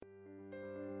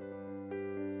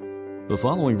The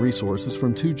following resources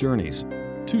from Two Journeys.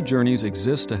 Two Journeys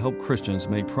exists to help Christians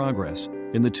make progress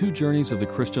in the two journeys of the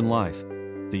Christian life,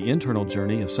 the internal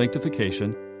journey of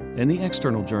sanctification and the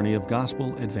external journey of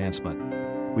gospel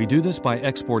advancement. We do this by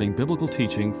exporting biblical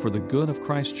teaching for the good of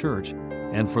Christ's church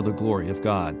and for the glory of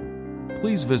God.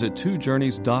 Please visit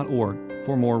twojourneys.org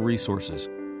for more resources.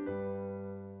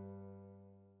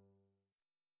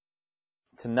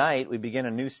 Tonight, we begin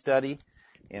a new study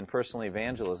in personal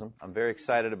evangelism. I'm very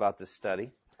excited about this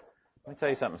study. Let me tell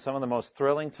you something. Some of the most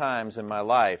thrilling times in my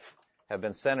life have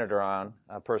been centered around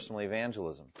personal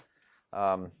evangelism.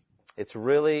 It's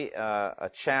really a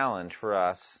challenge for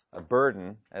us, a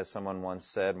burden, as someone once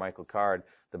said, Michael Card,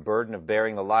 the burden of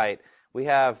bearing the light. We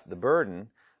have the burden,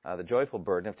 the joyful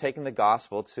burden of taking the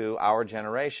gospel to our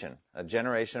generation, a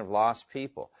generation of lost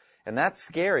people. And that's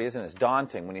scary, isn't it? It's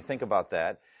daunting when you think about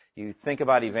that. You think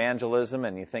about evangelism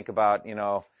and you think about,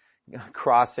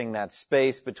 crossing that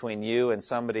space between you and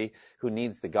somebody who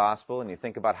needs the gospel, and you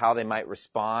think about how they might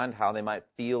respond, how they might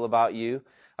feel about you,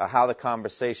 how the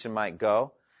conversation might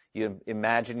go. You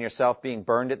imagine yourself being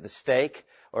burned at the stake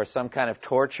or some kind of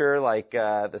torture like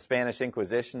the Spanish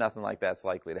Inquisition. Nothing like that's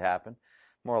likely to happen.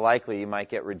 More likely, you might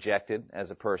get rejected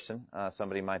as a person.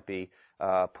 Somebody might be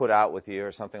put out with you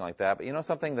or something like that. But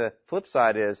something, the flip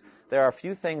side is there are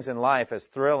few things in life as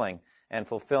thrilling and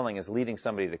fulfilling as leading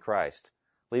somebody to Christ,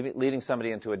 leading somebody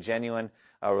into a genuine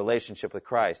relationship with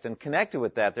Christ. And connected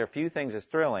with that, there are few things as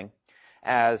thrilling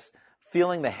as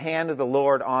feeling the hand of the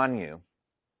Lord on you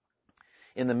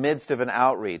in the midst of an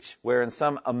outreach where in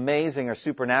some amazing or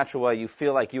supernatural way you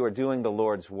feel like you are doing the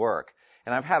Lord's work.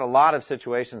 And I've had a lot of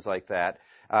situations like that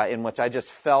in which I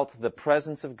just felt the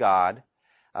presence of God,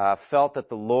 felt that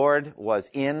the Lord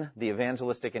was in the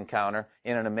evangelistic encounter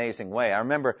in an amazing way. I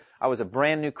remember I was a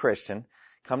brand new Christian,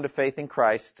 come to faith in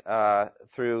Christ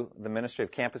through the ministry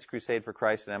of Campus Crusade for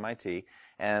Christ at MIT,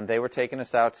 and they were taking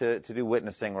us out to do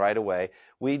witnessing right away.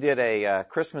 We did a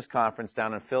Christmas conference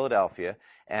down in Philadelphia,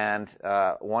 and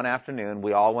one afternoon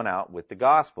we all went out with the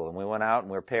gospel, and we went out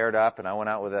and we were paired up, and I went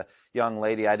out with a young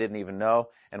lady I didn't even know,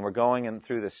 and we're going in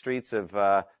through the streets of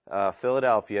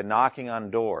Philadelphia, knocking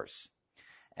on doors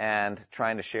and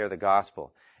trying to share the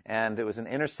gospel. And it was an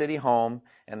inner city home,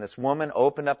 and this woman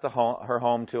opened up her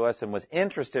home to us and was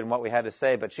interested in what we had to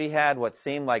say, but she had what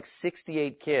seemed like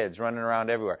 68 kids running around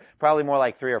everywhere. Probably more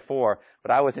like 3 or 4,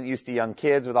 but I wasn't used to young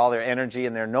kids with all their energy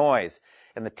and their noise.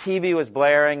 And the TV was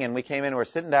blaring, and we came in and we're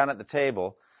sitting down at the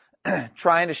table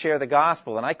trying to share the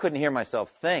gospel, and I couldn't hear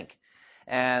myself think.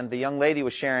 And the young lady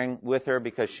was sharing with her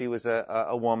because she was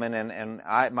a woman,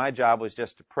 and my job was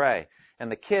just to pray.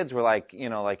 And the kids were like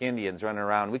Indians running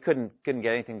around. We couldn't get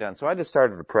anything done. So I just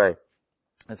started to pray.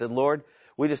 I said, Lord,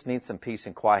 we just need some peace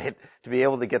and quiet to be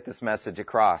able to get this message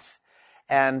across.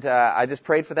 And I just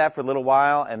prayed for that for a little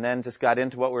while, and then just got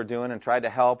into what we were doing and tried to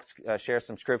help share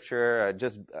some scripture,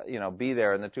 be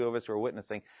there. And the two of us were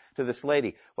witnessing to this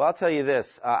lady. Well, I'll tell you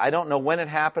this. I don't know when it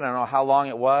happened. I don't know how long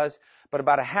it was. But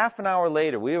about a half an hour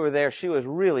later, we were there. She was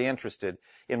really interested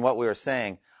in what we were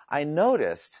saying. I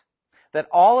noticed that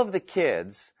all of the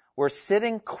kids were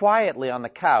sitting quietly on the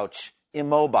couch,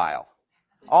 immobile.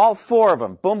 All 4 of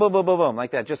them, boom, boom, boom, boom, boom,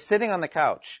 like that, just sitting on the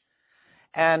couch.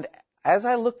 And as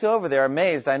I looked over there,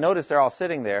 amazed, I noticed they're all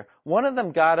sitting there. One of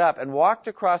them got up and walked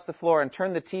across the floor and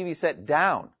turned the TV set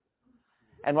down.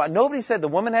 And nobody said, the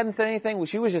woman hadn't said anything.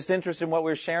 She was just interested in what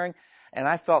we were sharing. And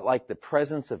I felt like the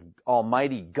presence of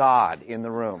Almighty God in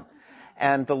the room.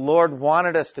 And the Lord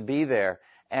wanted us to be there.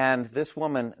 And this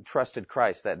woman trusted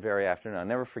Christ that very afternoon. I'll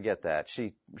never forget that.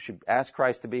 She asked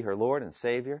Christ to be her Lord and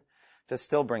Savior. Just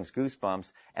still brings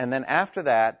goosebumps. And then after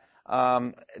that,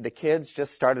 the kids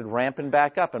just started ramping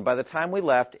back up. And by the time we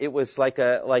left, it was like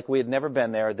we had never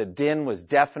been there. The din was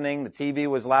deafening. The TV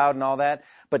was loud and all that.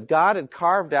 But God had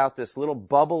carved out this little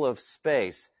bubble of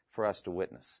space for us to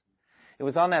witness. It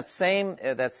was on that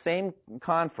same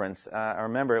conference. I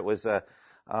remember it was the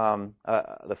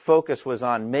focus was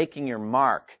on making your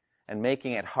mark and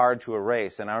making it hard to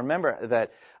erase. And I remember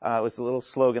that it was a little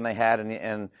slogan they had,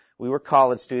 and we were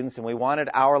college students, and we wanted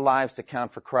our lives to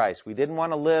count for Christ. We didn't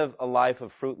want to live a life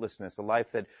of fruitlessness, a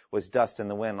life that was dust in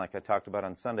the wind, like I talked about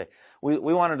on Sunday. We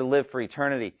wanted to live for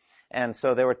eternity. And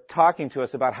so they were talking to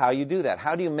us about how you do that.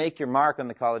 How do you make your mark on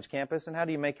the college campus, and how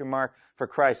do you make your mark for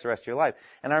Christ the rest of your life?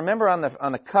 And I remember on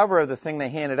the cover of the thing they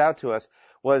handed out to us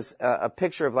was a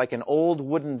picture of like an old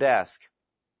wooden desk.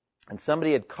 And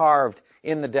somebody had carved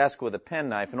in the desk with a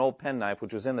penknife, an old penknife,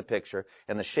 which was in the picture,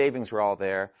 and the shavings were all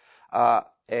there,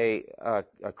 a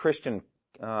Christian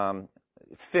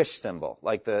fish symbol,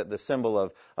 like the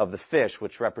symbol of the fish,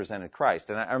 which represented Christ.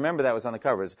 And I remember that was on the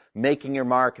cover, is making your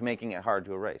mark, making it hard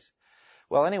to erase.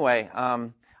 Well, anyway,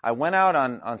 I went out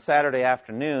on Saturday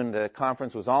afternoon. The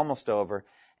conference was almost over,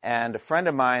 and a friend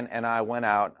of mine and I went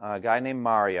out, a guy named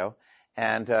Mario,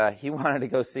 and he wanted to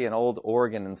go see an old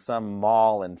organ in some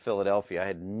mall in Philadelphia. I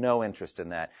had no interest in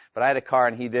that, but I had a car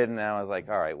and he didn't, and I was like,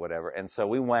 all right, whatever. And so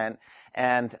we went,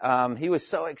 and he was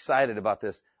so excited about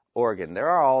this organ. There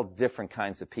are all different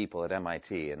kinds of people at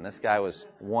MIT, and this guy was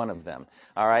one of them,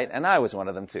 all right? And I was one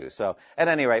of them too. So at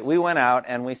any rate, we went out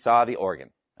and we saw the organ,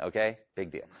 okay?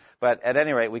 Big deal. But at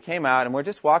any rate, we came out and we're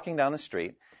just walking down the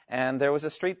street, and there was a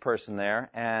street person there,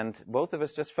 and both of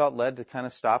us just felt led to kind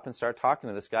of stop and start talking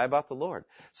to this guy about the Lord.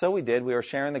 So we did. We were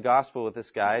sharing the gospel with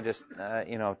this guy, just,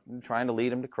 trying to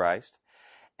lead him to Christ.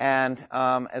 And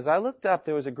as I looked up,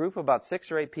 there was a group of about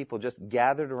 6 or 8 people just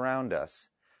gathered around us,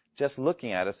 just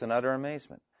looking at us in utter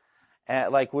amazement.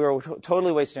 And like we were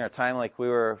totally wasting our time, like we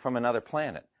were from another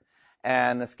planet.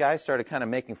 And this guy started kind of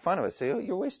making fun of us. Say, oh,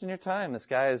 you're wasting your time. This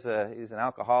guy he's an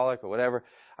alcoholic or whatever.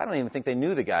 I don't even think they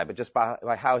knew the guy, but just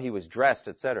by how he was dressed,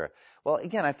 etc. Well,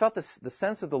 again, I felt the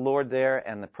sense of the Lord there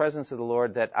and the presence of the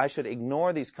Lord that I should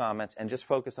ignore these comments and just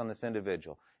focus on this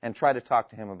individual and try to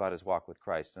talk to him about his walk with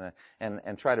Christ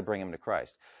and try to bring him to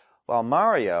Christ. While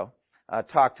Mario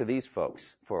talked to these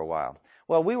folks for a while.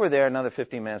 Well, we were there another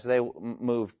 15 minutes. They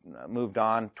moved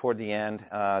on toward the end.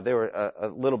 They were a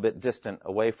little bit distant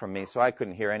away from me, so I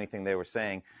couldn't hear anything they were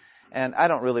saying. And I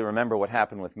don't really remember what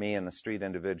happened with me and the street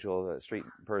individual, the street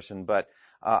person, but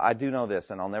I do know this,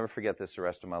 and I'll never forget this the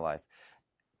rest of my life.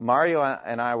 Mario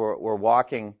and I were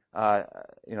walking,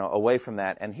 away from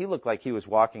that, and he looked like he was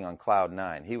walking on cloud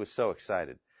 9. He was so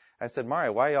excited. I said,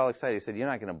 Mario, why are you all excited? He said, you're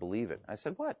not going to believe it. I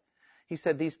said, what? He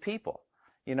said, these people,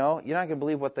 you're not going to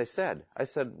believe what they said. I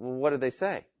said, well, what did they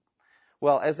say?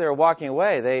 Well, as they were walking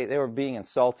away, they were being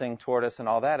insulting toward us and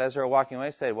all that. As they were walking away,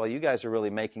 they said, well, you guys are really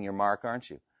making your mark, aren't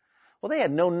you? Well, they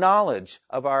had no knowledge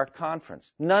of our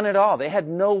conference. None at all. They had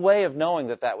no way of knowing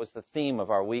that that was the theme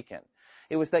of our weekend.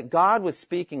 It was that God was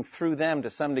speaking through them to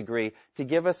some degree to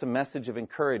give us a message of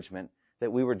encouragement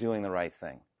that we were doing the right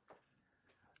thing.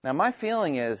 Now, my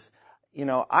feeling is,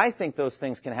 I think those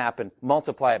things can happen,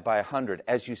 multiply it by 100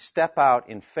 as you step out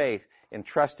in faith, in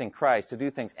trusting Christ to do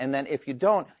things. And then if you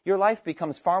don't, your life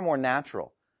becomes far more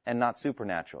natural and not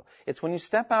supernatural. It's when you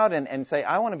step out and say,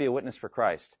 I want to be a witness for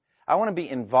Christ. I want to be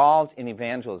involved in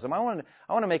evangelism. I want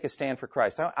to make a stand for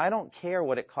Christ. I don't care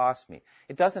what it costs me.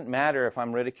 It doesn't matter if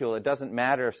I'm ridiculed. It doesn't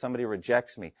matter if somebody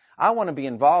rejects me. I want to be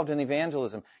involved in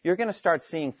evangelism. You're going to start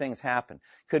seeing things happen.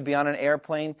 Could be on an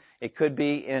airplane. It could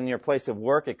be in your place of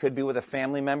work. It could be with a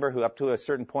family member who up to a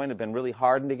certain point have been really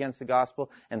hardened against the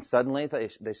gospel, and suddenly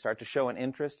they start to show an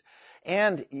interest.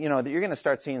 And, you're going to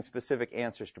start seeing specific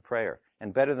answers to prayer.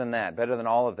 And better than that, better than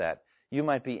all of that, you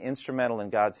might be instrumental in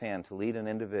God's hand to lead an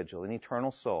individual, an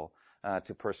eternal soul,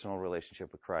 to personal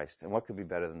relationship with Christ. And what could be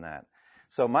better than that?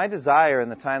 So my desire in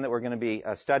the time that we're going to be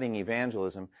studying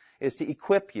evangelism is to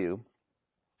equip you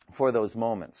for those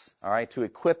moments, all right, to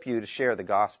equip you to share the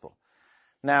gospel.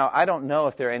 Now, I don't know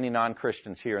if there are any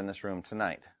non-Christians here in this room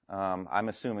tonight. I'm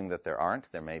assuming that there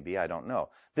aren't. There may be. I don't know.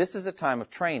 This is a time of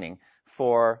training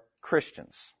for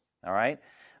Christians, all right?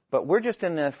 But we're just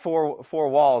in the four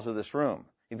walls of this room.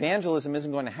 Evangelism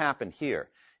isn't going to happen here.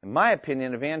 In my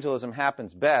opinion, evangelism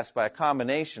happens best by a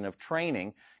combination of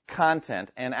training,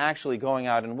 content, and actually going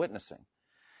out and witnessing.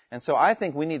 And so I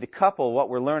think we need to couple what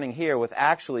we're learning here with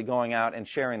actually going out and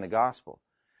sharing the gospel.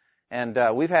 And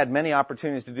we've had many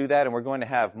opportunities to do that, and we're going to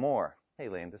have more. Hey,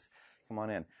 Landis, come on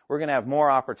in. We're going to have more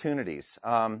opportunities.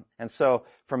 And so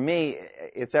for me,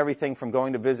 it's everything from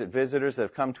going to visit visitors that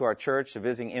have come to our church, to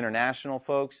visiting international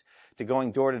folks, to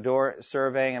going door-to-door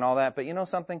surveying and all that. But you know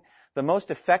something? The most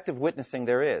effective witnessing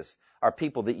there is are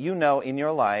people that you know in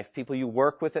your life, people you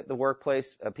work with at the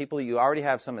workplace, people that you already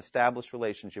have some established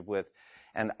relationship with.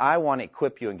 And I want to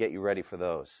equip you and get you ready for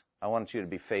those. I want you to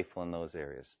be faithful in those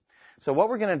areas. So what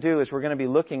we're going to do is we're going to be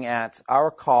looking at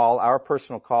our call, our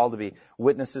personal call to be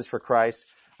witnesses for Christ.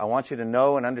 I want you to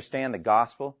know and understand the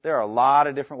gospel. There are a lot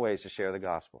of different ways to share the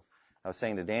gospel. I was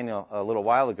saying to Daniel a little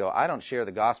while ago, I don't share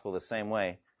the gospel the same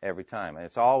way every time.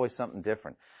 It's always something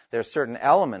different. There are certain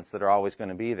elements that are always going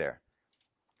to be there.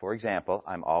 For example,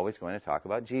 I'm always going to talk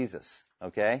about Jesus.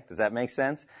 Okay? Does that make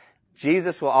sense?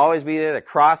 Jesus will always be there. The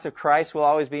cross of Christ will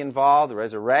always be involved. The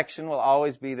resurrection will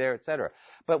always be there, etc.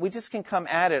 But we just can come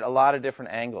at it a lot of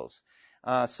different angles.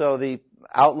 So the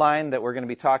outline that we're going to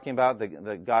be talking about,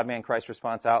 the God-Man Christ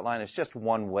response outline, is just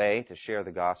one way to share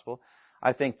the gospel.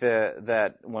 I think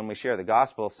that when we share the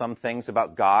gospel, some things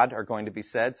about God are going to be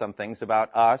said, some things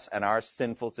about us and our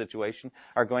sinful situation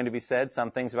are going to be said, some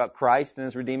things about Christ and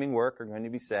His redeeming work are going to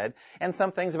be said, and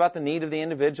some things about the need of the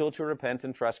individual to repent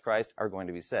and trust Christ are going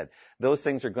to be said. Those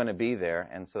things are going to be there,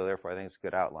 and so therefore I think it's a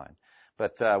good outline.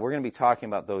 But we're going to be talking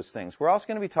about those things. We're also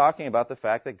going to be talking about the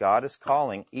fact that God is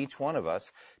calling each one of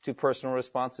us to personal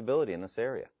responsibility in this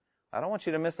area. I don't want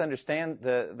you to misunderstand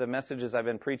the messages I've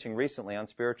been preaching recently on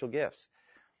spiritual gifts.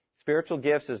 Spiritual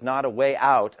gifts is not a way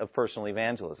out of personal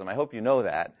evangelism. I hope you know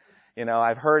that. You know,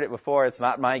 I've heard it before, it's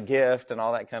not my gift and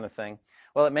all that kind of thing.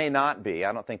 Well, it may not be.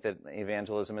 I don't think that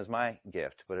evangelism is my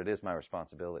gift, but it is my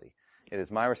responsibility. It is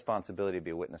my responsibility to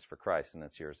be a witness for Christ, and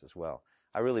it's yours as well.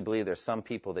 I really believe there's some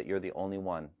people that you're the only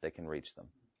one that can reach them.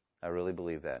 I really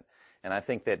believe that. And I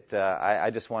think that I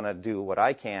just want to do what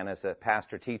I can as a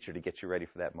pastor-teacher to get you ready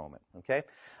for that moment. Okay?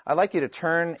 I'd like you to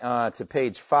turn to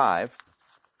page 5.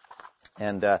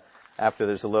 And after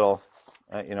there's a little,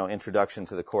 introduction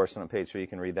to the course on page 3, you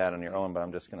can read that on your own, but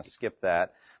I'm just going to skip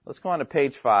that. Let's go on to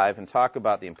page 5 and talk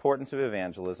about the importance of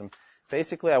evangelism.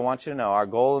 Basically, I want you to know our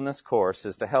goal in this course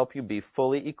is to help you be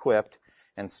fully equipped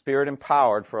and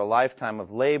spirit-empowered for a lifetime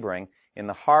of laboring in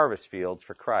the harvest fields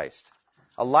for Christ.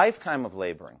 A lifetime of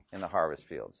laboring in the harvest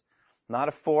fields. Not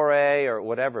a foray or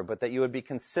whatever, but that you would be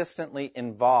consistently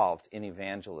involved in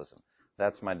evangelism.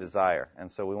 That's my desire.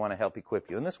 And so we want to help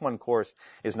equip you. And this one course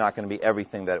is not going to be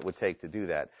everything that it would take to do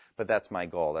that. But that's my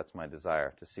goal. That's my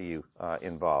desire, to see you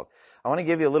involved. I want to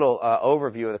give you a little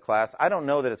overview of the class. I don't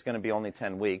know that it's going to be only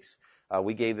 10 weeks.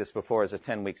 We gave this before as a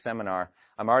 10-week seminar.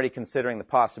 I'm already considering the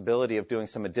possibility of doing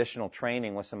some additional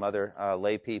training with some other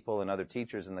lay people and other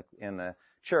teachers in the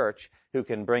church who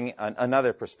can bring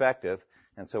another perspective.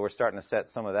 And so we're starting to set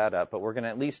some of that up. But we're going to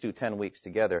at least do 10 weeks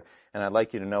together. And I'd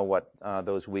like you to know what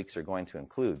those weeks are going to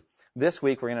include. This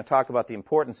week, we're going to talk about the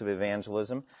importance of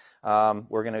evangelism.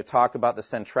 We're going to talk about the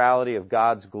centrality of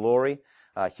God's glory,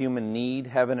 human need,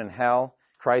 heaven and hell,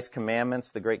 Christ's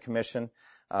commandments, the Great Commission,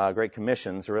 Great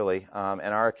Commissions, really,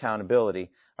 and our accountability,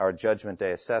 our Judgment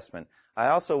Day assessment. I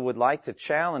also would like to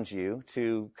challenge you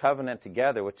to covenant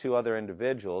together with 2 other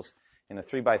individuals in a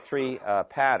 3-by-3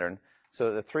 pattern, so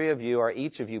that the 3 of you are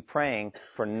each of you praying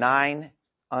for 9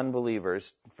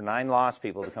 unbelievers, for 9 lost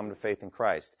people to come to faith in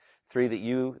Christ. 3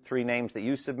 names that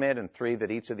you submit, and 3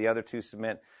 that each of the other 2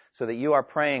 submit, so that you are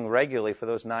praying regularly for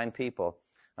those 9 people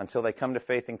until they come to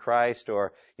faith in Christ,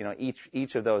 or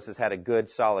each of those has had a good,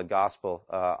 solid gospel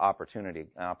opportunity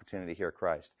to hear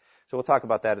Christ. So we'll talk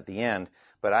about that at the end.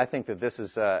 But I think that this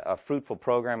is a fruitful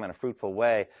program and a fruitful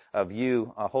way of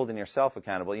you holding yourself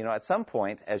accountable. At some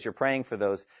point, as you're praying for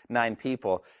those 9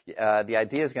 people, the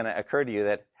idea is going to occur to you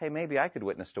that, hey, maybe I could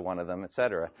witness to one of them,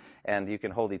 etc. And you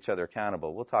can hold each other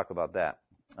accountable. We'll talk about that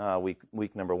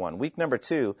week number 1. Week number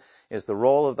 2 is the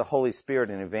role of the Holy Spirit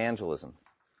in evangelism.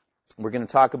 We're going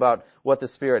to talk about what the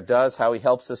Spirit does, how He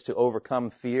helps us to overcome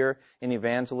fear in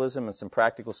evangelism, and some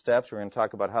practical steps. We're going to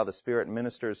talk about how the Spirit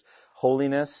ministers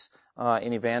holiness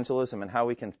in evangelism, and how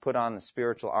we can put on the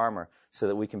spiritual armor so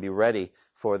that we can be ready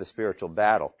for the spiritual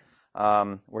battle.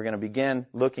 We're going to begin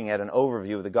looking at an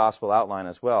overview of the gospel outline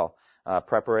as well.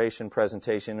 Preparation,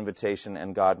 presentation, invitation,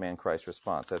 and God, man, Christ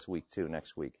response. That's week 2,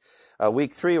 next week.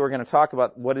 Week 3, we're going to talk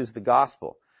about what is the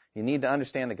gospel. You need to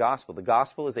understand the gospel. The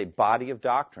gospel is a body of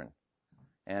doctrine.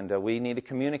 And we need to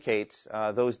communicate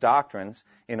those doctrines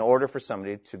in order for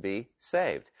somebody to be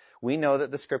saved. We know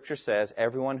that the Scripture says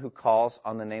everyone who calls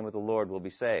on the name of the Lord will be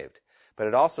saved. But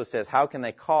it also says, how can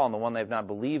they call on the one they've not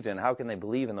believed in? How can they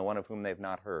believe in the one of whom they've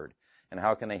not heard? And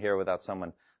how can they hear without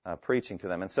someone preaching to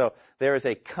them? And so there is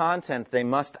a content they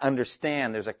must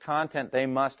understand. There's a content they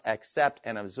must accept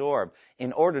and absorb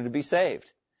in order to be saved.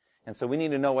 And so we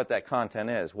need to know what that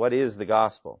content is. What is the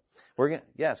gospel?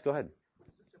 Yes, go ahead.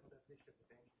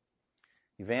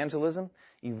 Evangelism?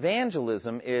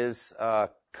 Evangelism is a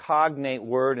cognate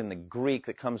word in the Greek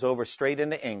that comes over straight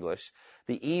into English.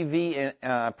 The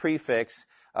EV prefix,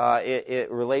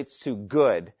 it relates to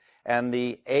good. And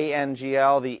the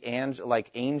ANGL,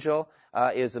 like angel,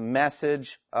 is a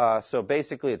message. So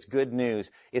basically it's good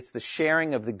news. It's the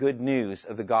sharing of the good news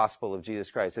of the gospel of Jesus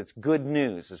Christ. It's good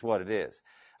news is what it is.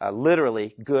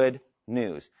 Literally, good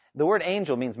news. The word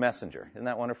angel means messenger. Isn't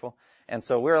that wonderful? And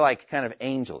so we're like kind of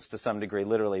angels to some degree,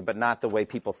 literally, but not the way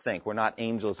people think. We're not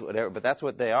angels, whatever, but that's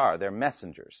what they are. They're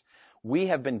messengers. We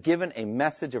have been given a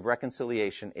message of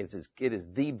reconciliation. It is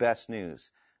the best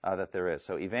news that there is.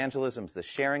 So evangelism is the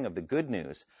sharing of the good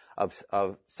news of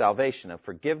salvation, of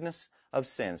forgiveness of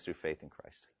sins through faith in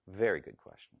Christ. Very good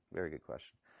question. Very good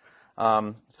question.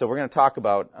 So we're going to talk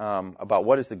about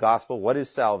what is the gospel, what is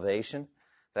salvation.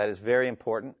 That is very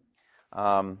important.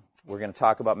 We're going to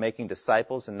talk about making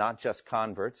disciples and not just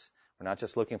converts. We're not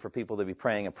just looking for people to be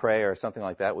praying a prayer or something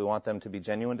like that. We want them to be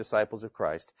genuine disciples of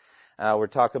Christ. We're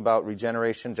talking about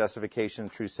regeneration, justification,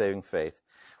 and true saving faith.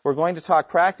 We're going to talk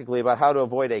practically about how to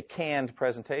avoid a canned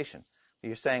presentation.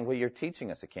 You're saying, well, you're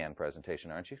teaching us a canned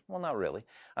presentation, aren't you? Well, not really.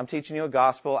 I'm teaching you a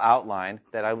gospel outline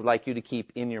that I would like you to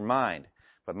keep in your mind.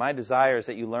 But my desire is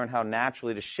that you learn how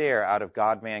naturally to share out of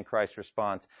God, Man, Christ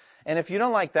response. And if you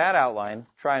don't like that outline,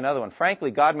 try another one. Frankly,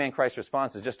 God, Man, Christ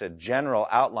response is just a general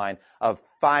outline of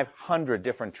 500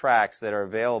 different tracks that are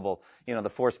available. You know, the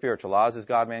 4 spiritual laws is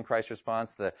God, Man, Christ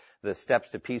response. The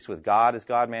steps to peace with God is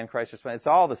God, Man, Christ response. It's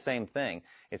all the same thing.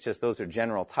 It's just those are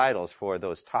general titles for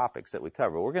those topics that we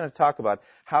cover. We're going to talk about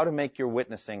how to make your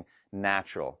witnessing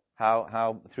natural.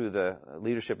 How through the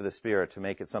leadership of the Spirit to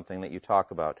make it something that you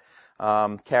talk about.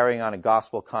 Carrying on a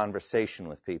gospel conversation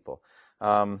with people.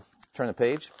 Turn the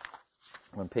page.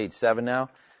 I'm on page 7 now.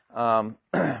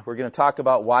 We're going to talk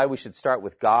about why we should start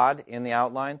with God in the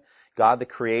outline. God, the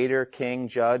Creator, King,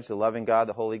 Judge, the loving God,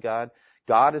 the holy God.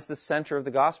 God is the center of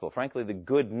the gospel. Frankly, the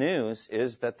good news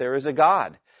is that there is a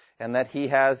God and that He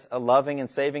has a loving and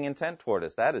saving intent toward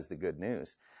us. That is the good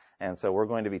news. And so we're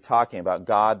going to be talking about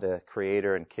God, the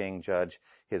Creator and King, Judge,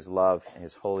 His love, and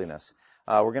His holiness.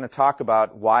 We're going to talk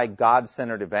about why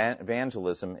God-centered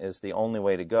evangelism is the only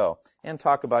way to go, and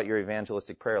talk about your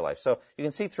evangelistic prayer life. So you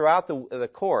can see throughout the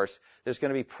course, there's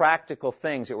going to be practical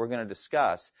things that we're going to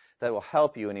discuss that will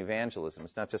help you in evangelism.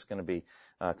 It's not just going to be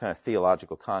kind of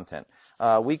theological content.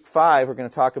 Week 5, we're going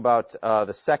to talk about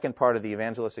the second part of the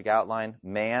evangelistic outline,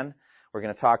 man. We're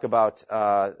going to talk about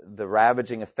the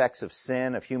ravaging effects of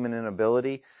sin, of human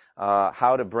inability,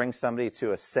 how to bring somebody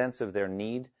to a sense of their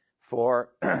need for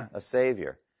a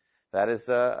Savior. That is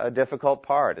a difficult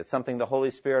part. It's something the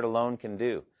Holy Spirit alone can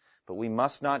do. But we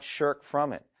must not shirk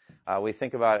from it. We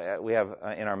think about, we have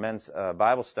in our men's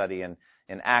Bible study in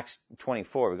Acts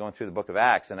 24, we're going through the book of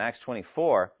Acts. In Acts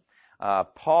 24,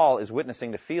 Paul is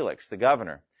witnessing to Felix, the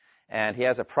governor. And he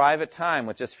has a private time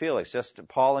with just Felix, just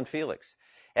Paul and Felix.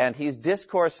 And he's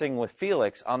discoursing with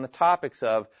Felix on the topics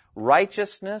of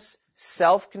righteousness,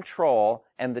 self-control,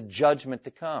 and the judgment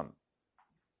to come.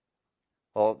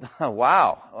 Well,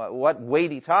 wow, what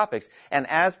weighty topics. And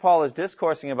as Paul is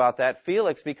discoursing about that,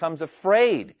 Felix becomes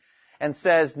afraid and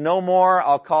says, no more,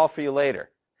 I'll call for you later.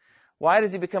 Why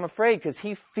does he become afraid? Because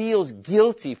he feels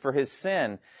guilty for his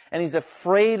sin, and he's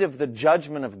afraid of the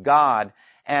judgment of God,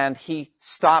 and he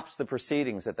stops the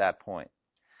proceedings at that point.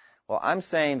 Well, I'm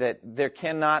saying that there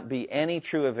cannot be any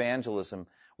true evangelism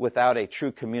without a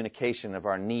true communication of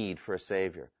our need for a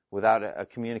Savior, without a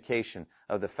communication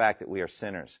of the fact that we are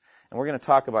sinners. And we're going to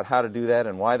talk about how to do that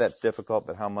and why that's difficult,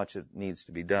 but how much it needs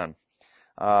to be done.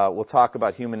 We'll talk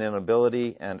about human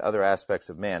inability and other aspects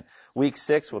of man. Week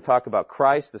 6, we'll talk about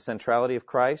Christ, the centrality of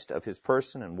Christ, of His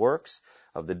person and works,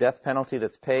 of the death penalty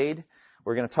that's paid.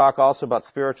 We're going to talk also about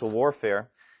spiritual warfare.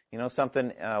 You know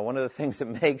something, one of the things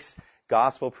that makes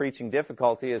gospel preaching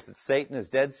difficulty is that Satan is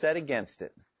dead set against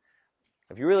it.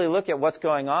 If you really look at what's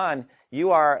going on,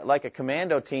 you are like a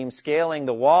commando team scaling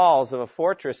the walls of a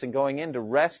fortress and going in to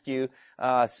rescue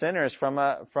sinners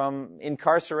from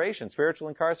incarceration, spiritual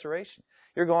incarceration.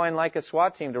 You're going like a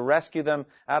SWAT team to rescue them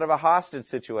out of a hostage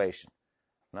situation.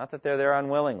 Not that they're there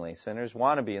unwillingly. Sinners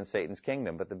want to be in Satan's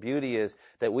kingdom. But the beauty is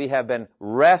that we have been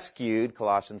rescued,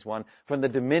 Colossians 1, from the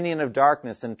dominion of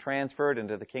darkness and transferred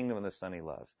into the kingdom of the Son He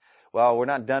loves. Well, we're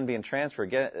not done being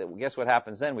transferred. Guess what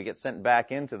happens then? We get sent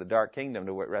back into the dark kingdom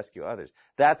to rescue others.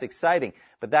 That's exciting,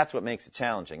 but that's what makes it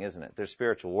challenging, isn't it? There's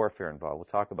spiritual warfare involved. We'll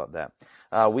talk about that.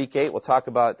 Week 8, we'll talk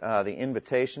about the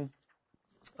invitation.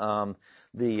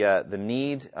 The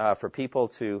need for people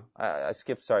to,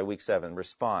 week 7,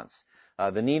 response.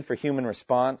 The need for human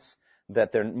response,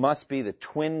 that there must be the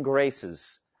twin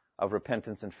graces of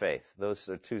repentance and faith. Those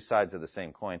are two sides of the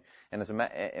same coin. And as a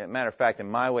matter of fact, in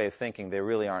my way of thinking, they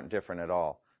really aren't different at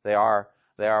all. They are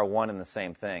one and the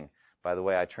same thing. By the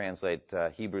way, I translate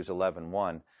Hebrews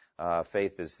 11:1.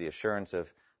 Faith is the assurance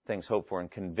of things hoped for and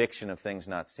conviction of things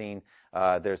not seen.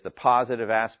 There's the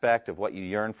positive aspect of what you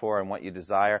yearn for and what you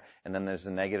desire, and then there's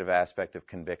the negative aspect of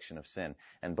conviction of sin.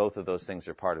 And both of those things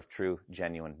are part of true,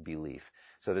 genuine belief.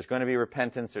 So there's going to be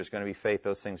repentance, there's going to be faith.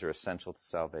 Those things are essential to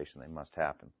salvation. They must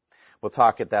happen. We'll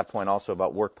talk at that point also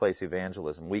about workplace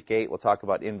evangelism. Week 8, we'll talk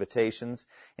about invitations,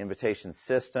 invitation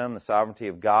system, the sovereignty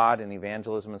of God in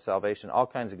evangelism and salvation, all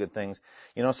kinds of good things.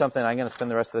 You know something, I'm going to spend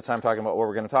the rest of the time talking about what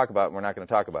we're going to talk about, and we're not going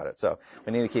to talk about it. So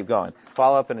we need to keep going.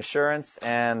 Follow-up and assurance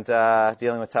and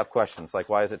dealing with tough questions, like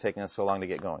why is it taking us so long to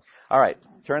get going? All right,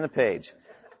 turn the page.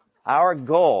 Our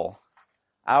goal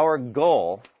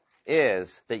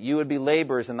is that you would be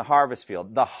laborers in the harvest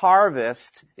field. The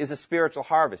harvest is a spiritual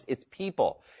harvest. It's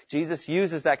people. Jesus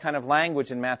uses that kind of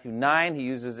language in Matthew 9. He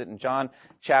uses it in John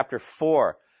chapter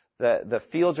 4. The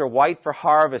fields are white for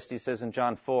harvest, he says in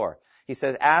John 4. He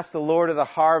says, ask the Lord of the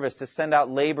harvest to send out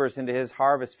laborers into his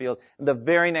harvest field. In the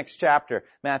very next chapter,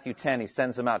 Matthew 10, he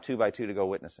sends them out 2 by 2 to go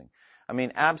witnessing. I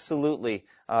mean, absolutely,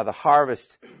 the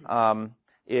harvest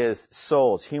is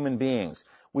souls, human beings.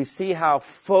 We see how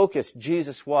focused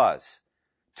Jesus was,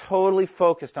 totally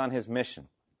focused on his mission.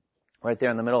 Right there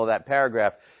in the middle of that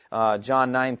paragraph,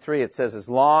 John 9:3, it says, as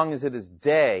long as it is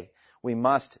day, we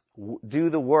must do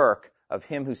the work of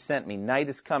him who sent me. Night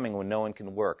is coming when no one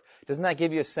can work. Doesn't that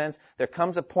give you a sense? There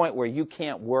comes a point where you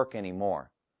can't work anymore.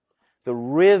 The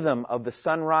rhythm of the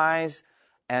sunrise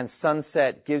and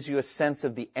sunset gives you a sense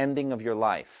of the ending of your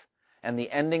life and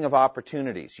the ending of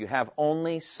opportunities. You have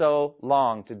only so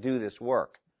long to do this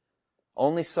work.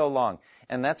 Only so long.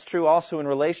 And that's true also in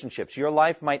relationships. Your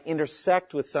life might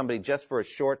intersect with somebody just for a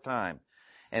short time.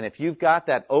 And if you've got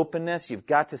that openness, you've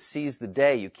got to seize the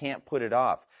day. You can't put it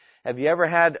off. Have you ever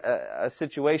had a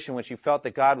situation which you felt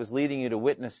that God was leading you to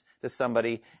witness to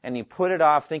somebody and you put it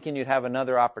off thinking you'd have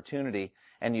another opportunity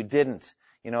and you didn't?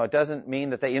 You know, it doesn't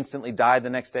mean that they instantly died the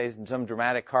next day in some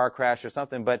dramatic car crash or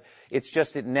something, but it's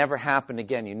just it never happened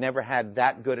again. You never had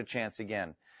that good a chance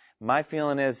again. My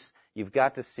feeling is you've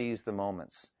got to seize the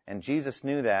moments. And Jesus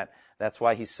knew that. That's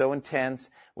why he's so intense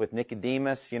with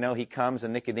Nicodemus. You know, he comes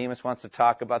and Nicodemus wants to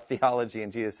talk about theology,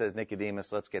 and Jesus says,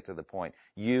 Nicodemus, let's get to the point.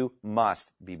 You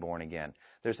must be born again.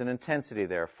 There's an intensity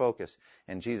there, a focus,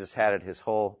 and Jesus had it his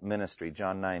whole ministry,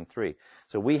 John 9:3.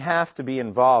 So we have to be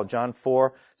involved. John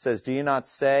 4 says, do you not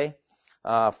say,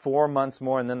 4 months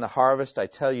more and then the harvest? I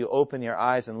tell you, open your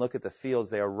eyes and look at the fields.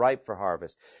 They are ripe for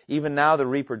harvest. Even now the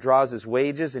reaper draws his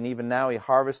wages, and even now he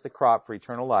harvests the crop for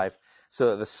eternal life,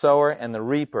 so that the sower and the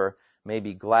reaper may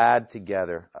be glad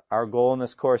together. Our goal in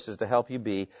this course is to help you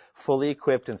be fully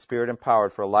equipped and spirit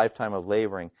empowered for a lifetime of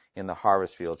laboring in the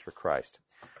harvest fields for Christ.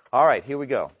 All right, here we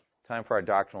go. Time for our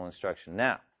doctrinal instruction.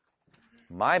 Now,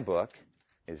 my book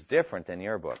is different than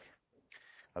your book.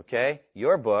 Okay?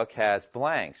 Your book has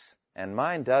blanks, and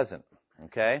mine doesn't.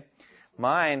 Okay?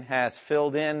 Mine has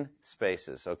filled in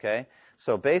spaces. Okay?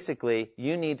 So basically,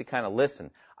 you need to kind of listen.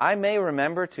 I may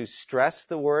remember to stress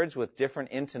the words with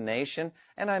different intonation,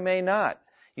 and I may not.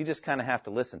 You just kind of have to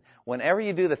listen. Whenever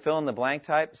you do the fill-in-the-blank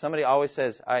type, somebody always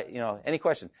says, any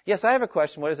question? Yes, I have a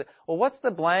question. What is it? Well, what's the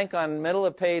blank on middle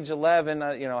of page 11,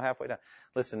 halfway down?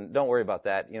 Listen, don't worry about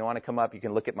that. You want to come up, you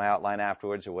can look at my outline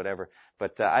afterwards or whatever.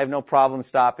 But I have no problem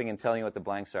stopping and telling you what the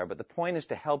blanks are. But the point is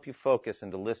to help you focus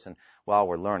and to listen while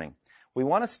we're learning. We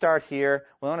want to start here.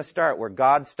 We want to start where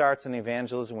God starts in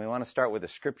evangelism. We want to start where the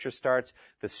Scripture starts.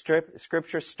 The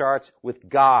Scripture starts with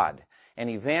God. And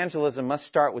evangelism must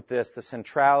start with this, the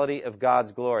centrality of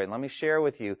God's glory. And let me share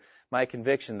with you my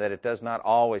conviction that it does not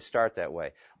always start that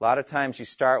way. A lot of times you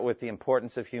start with the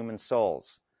importance of human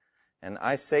souls. And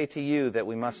I say to you that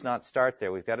we must not start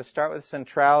there. We've got to start with the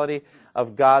centrality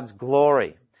of God's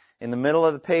glory. In the middle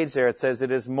of the page there, it says,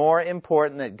 it is more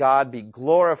important that God be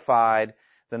glorified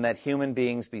than that human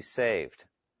beings be saved.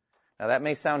 Now that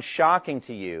may sound shocking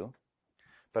to you,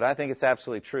 but I think it's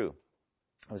absolutely true.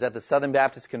 I was at the Southern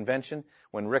Baptist Convention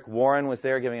when Rick Warren was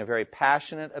there giving a very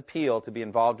passionate appeal to be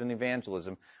involved in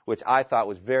evangelism, which I thought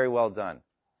was very well done.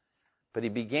 But he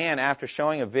began after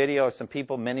showing a video of some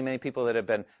people, many people that had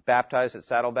been baptized at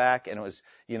Saddleback, and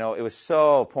it was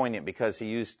so poignant because he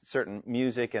used certain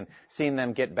music and seeing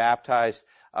them get baptized,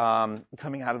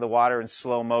 coming out of the water in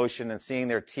slow motion and seeing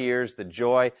their tears, the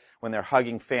joy when they're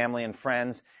hugging family and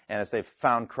friends, and as they've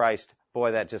found Christ.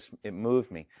 Boy, it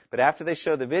moved me. But after they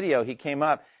showed the video, he came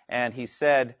up and he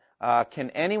said, can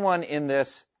anyone in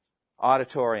this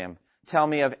auditorium tell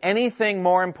me of anything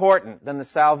more important than the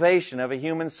salvation of a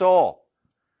human soul?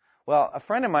 Well, a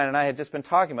friend of mine and I had just been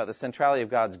talking about the centrality of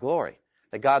God's glory,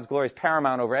 that God's glory is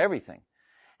paramount over everything.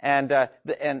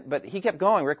 But he kept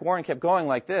going, Rick Warren kept going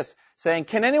like this, saying,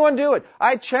 can anyone do it?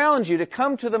 I challenge you to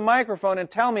come to the microphone and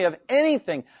tell me of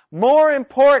anything more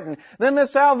important than the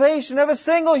salvation of a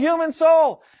single human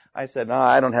soul. I said, no,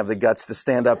 I don't have the guts to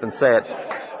stand up and say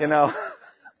it,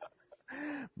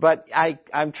 But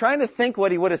I'm trying to think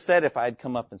what he would have said if I had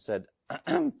come up and said,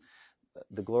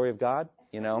 the glory of God,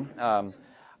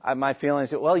 my feeling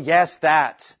is, well, yes,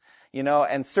 that.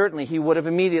 And certainly he would have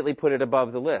immediately put it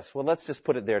above the list. Well, let's just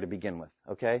put it there to begin with,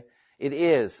 okay? It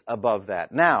is above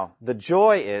that. Now, the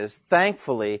joy is,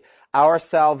 thankfully, our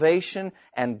salvation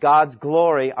and God's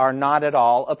glory are not at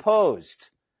all opposed.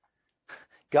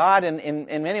 God, in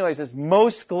many ways, is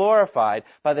most glorified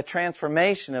by the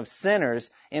transformation of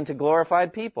sinners into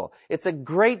glorified people. It's a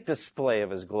great display of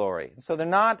His glory. So they're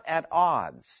not at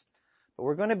odds. But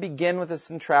we're going to begin with the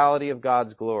centrality of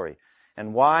God's glory.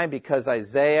 And why? Because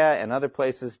Isaiah and other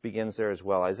places begins there as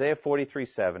well. Isaiah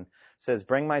 43:7 says,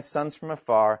 "Bring my sons from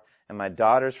afar and my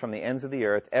daughters from the ends of the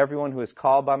earth, everyone who is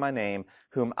called by my name,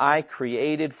 whom I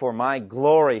created for my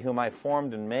glory, whom I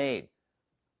formed and made."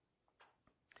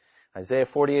 Isaiah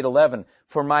 48:11,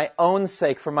 "For my own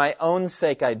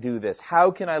sake I do this.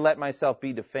 How can I let myself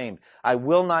be defamed? I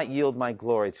will not yield my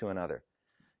glory to another."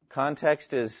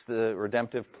 Context is the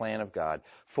redemptive plan of God.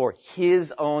 For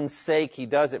His own sake He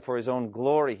does it. For His own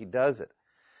glory He does it.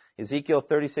 Ezekiel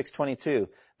 36:22,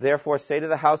 "Therefore say to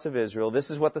the house of Israel, this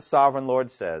is what the sovereign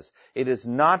Lord says. It is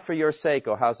not for your sake,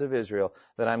 O house of Israel,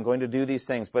 that I'm going to do these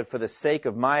things, but for the sake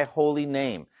of my holy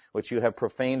name, which you have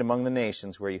profaned among the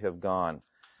nations where you have gone."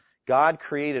 God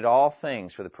created all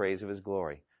things for the praise of His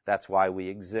glory. That's why we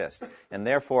exist. And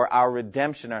therefore, our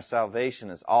redemption, our salvation,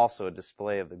 is also a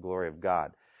display of the glory of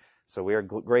God. So we are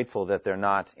grateful that they're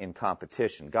not in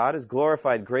competition. God is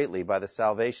glorified greatly by the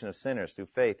salvation of sinners through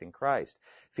faith in Christ.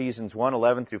 Ephesians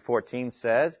 1:11 through 14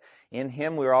 says, "In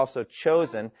Him we are also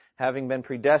chosen, having been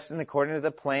predestined according to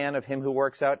the plan of Him who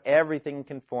works out everything in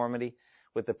conformity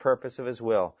with the purpose of His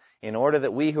will, in order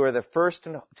that we who are the first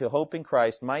to hope in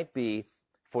Christ might be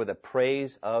for the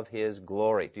praise of His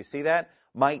glory." Do you see that?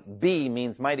 Might be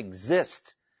means might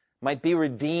exist, might be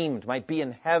redeemed, might be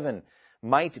in heaven,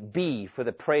 might be for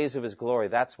the praise of His glory.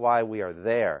 That's why we are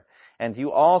there. "And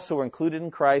you also were included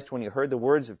in Christ when you heard the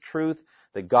words of truth,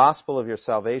 the gospel of your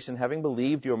salvation. Having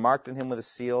believed, you are marked in Him with a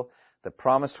seal, the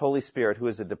promised Holy Spirit, who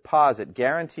is a deposit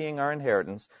guaranteeing our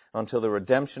inheritance until the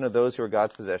redemption of those who are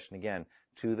God's possession, again,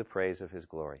 to the praise of His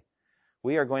glory."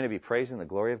 We are going to be praising the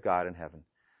glory of God in heaven.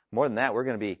 More than that, we're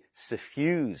going to be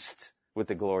suffused with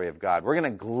the glory of God. We're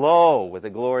going to glow with the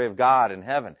glory of God in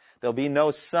heaven. There'll be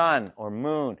no sun or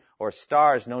moon or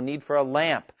stars, no need for a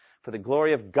lamp, for the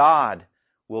glory of God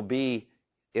will be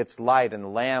its light, and the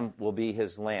Lamb will be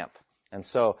His lamp. And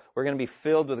so we're going to be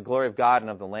filled with the glory of God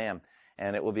and of the Lamb,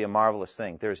 and it will be a marvelous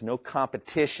thing. There's no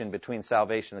competition between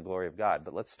salvation and the glory of God.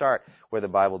 But let's start where the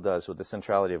Bible does, with the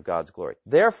centrality of God's glory.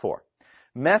 Therefore,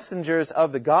 messengers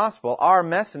of the gospel are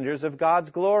messengers of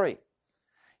God's glory.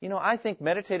 You know, I think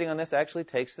meditating on this actually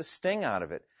takes the sting out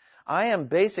of it. I am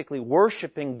basically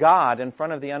worshiping God in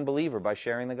front of the unbeliever by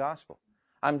sharing the gospel.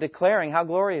 I'm declaring how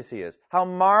glorious He is, how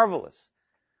marvelous.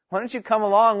 Why don't you come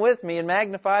along with me and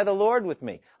magnify the Lord with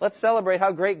me? Let's celebrate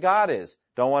how great God is.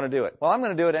 Don't want to do it. Well, I'm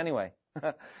going to do it anyway.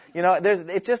 You know,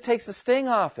 it just takes the sting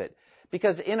off it.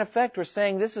 Because in effect, we're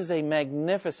saying this is a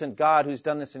magnificent God who's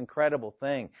done this incredible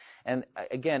thing. And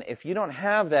again, if you don't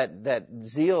have that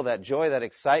zeal, that joy, that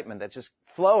excitement that's just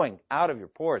flowing out of your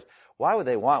pores, why would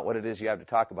they want what it is you have to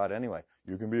talk about anyway?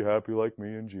 You can be happy like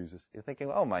me and Jesus. You're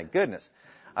thinking, oh my goodness,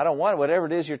 I don't want whatever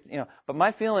it is But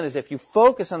my feeling is if you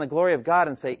focus on the glory of God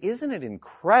and say, isn't it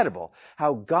incredible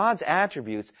how God's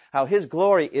attributes, how His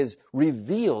glory is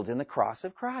revealed in the cross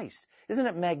of Christ? Isn't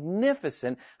it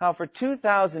magnificent how for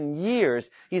 2,000 years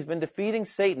He's been defeating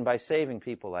Satan by saving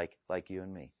people like you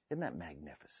and me? Isn't that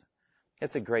magnificent?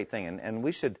 It's a great thing, and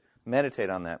we should meditate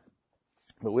on that.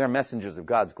 But we are messengers of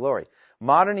God's glory.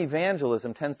 Modern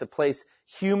evangelism tends to place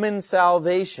human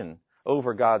salvation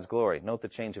over God's glory. Note the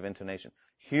change of intonation.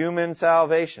 Human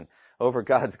salvation over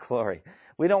God's glory.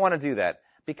 We don't want to do that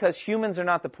because humans are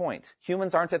not the point.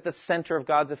 Humans aren't at the center of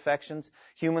God's affections.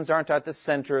 Humans aren't at the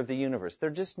center of the universe.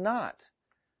 They're just not.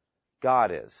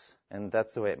 God is. And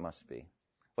that's the way it must be.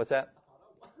 What's that?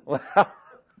 Well,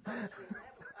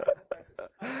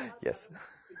 yes.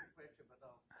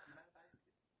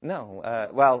 No.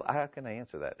 Well, how can I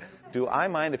answer that? Do I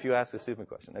mind if you ask a stupid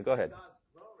question? No, go ahead.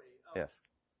 Yes.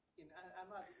 I'm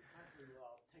not trying to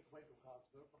take away from God's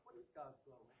glory, but what is God's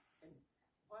glory? And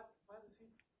why does He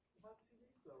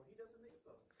need glory? He doesn't need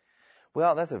glory.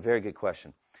 Well, that's a very good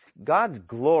question. God's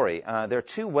glory, there are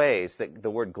two ways that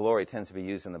the word glory tends to be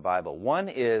used in the Bible. One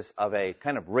is of a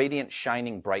kind of radiant,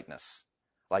 shining brightness,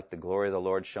 like the glory of the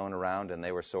Lord shone around and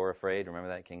they were sore afraid. Remember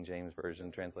that King James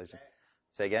Version translation?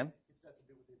 Say again? It's got to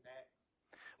do with His act.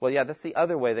 Well, yeah, that's the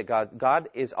other way that God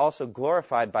is also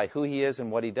glorified by who He is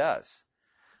and what He does.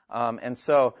 And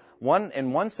so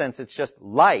in one sense, it's just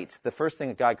light. The first thing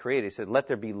that God created, He said, let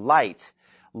there be light.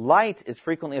 Light is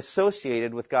frequently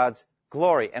associated with God's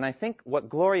glory. And I think what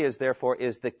glory is, therefore,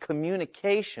 is the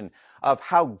communication of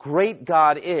how great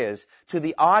God is to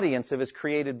the audience of His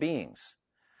created beings.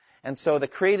 And so the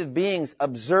created beings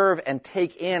observe and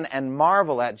take in and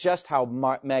marvel at just how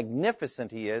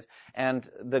magnificent he is, and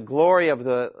the glory of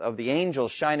the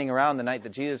angels shining around the night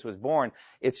that Jesus was born.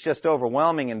 It's just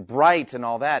overwhelming and bright and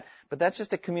all that. But that's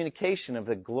just a communication of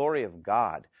the glory of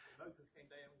God.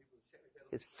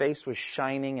 His face was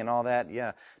shining and all that,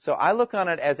 yeah. So I look on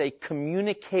it as a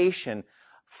communication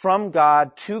from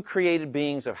God to created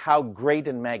beings of how great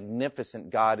and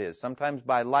magnificent God is, sometimes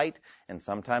by light and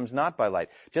sometimes not by light.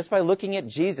 Just by looking at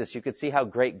Jesus, you could see how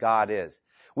great God is.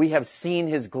 We have seen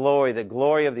his glory, the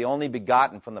glory of the only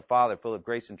begotten from the Father, full of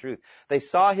grace and truth. They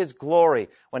saw his glory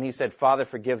when he said, Father,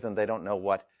 forgive them, they don't know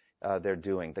what they're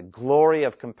doing. The glory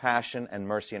of compassion and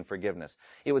mercy and forgiveness.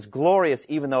 It was glorious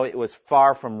even though it was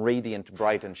far from radiant,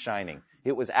 bright, and shining.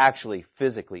 It was actually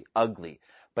physically ugly,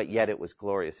 but yet it was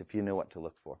glorious if you knew what to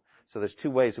look for. So there's two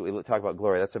ways that we talk about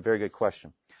glory. That's a very good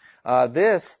question.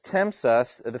 This tempts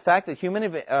us, the fact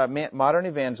that modern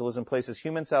evangelism places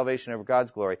human salvation over God's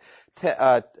glory,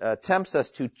 tempts us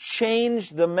to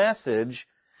change the message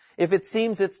if it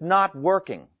seems it's not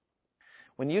working.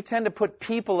 When you tend to put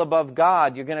people above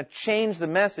God, you're going to change the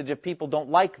message if people don't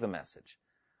like the message.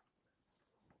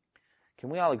 Can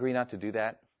we all agree not to do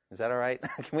that? Is that all right?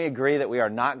 Can we agree that we are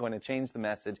not going to change the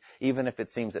message, even if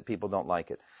it seems that people don't like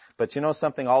it? But you know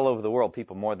something, all over the world,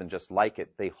 people more than just like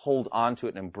it. They hold on to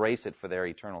it and embrace it for their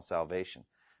eternal salvation.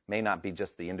 May not be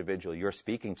just the individual you're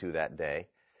speaking to that day,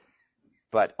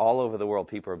 but all over the world,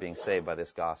 people are being saved by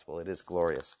this gospel. It is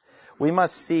glorious. We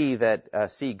must see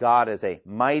God as a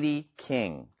mighty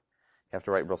king. You have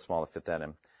to write real small to fit that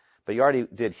in. But you already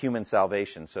did human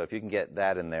salvation, so if you can get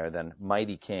that in there, then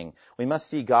mighty king. We must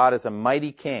see God as a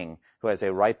mighty king who has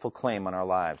a rightful claim on our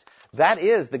lives. That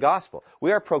is the gospel.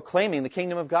 We are proclaiming the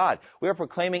kingdom of God. We are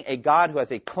proclaiming a God who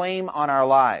has a claim on our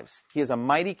lives. He is a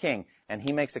mighty king, and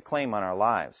he makes a claim on our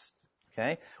lives.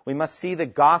 Okay? We must see the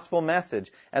gospel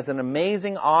message as an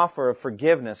amazing offer of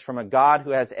forgiveness from a God who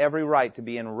has every right to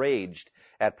be enraged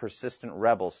at persistent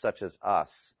rebels such as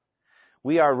us.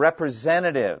 We are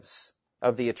representatives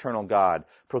of the eternal God,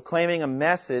 proclaiming a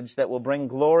message that will bring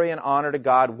glory and honor to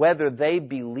God, whether they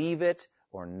believe it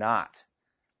or not.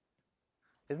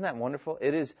 Isn't that wonderful?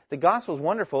 It is. The gospel is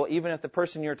wonderful even if the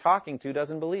person you're talking to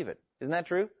doesn't believe it. Isn't that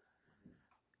true?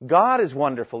 God is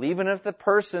wonderful even if the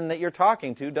person that you're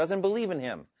talking to doesn't believe in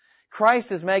him.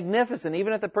 Christ is magnificent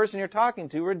even if the person you're talking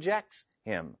to rejects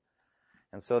him.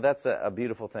 And so that's a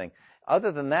beautiful thing.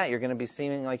 Other than that, you're going to be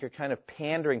seeming like you're kind of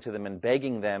pandering to them and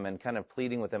begging them and kind of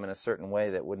pleading with them in a certain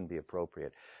way that wouldn't be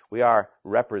appropriate. We are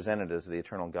representatives of the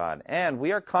eternal God. And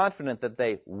we are confident that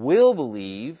they will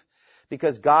believe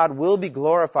because God will be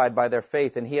glorified by their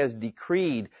faith, and he has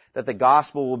decreed that the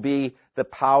gospel will be the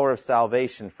power of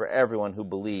salvation for everyone who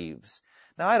believes.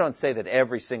 Now, I don't say that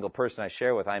every single person I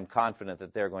share with, I'm confident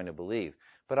that they're going to believe.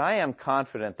 But I am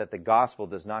confident that the gospel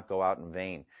does not go out in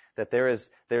vain, that there's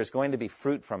going to be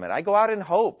fruit from it. I go out in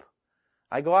hope.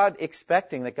 I go out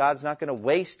expecting that God's not going to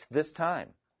waste this time.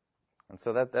 And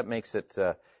so that makes it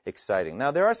exciting.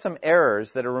 Now, there are some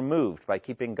errors that are removed by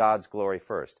keeping God's glory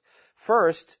first.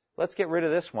 First, let's get rid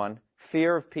of this one,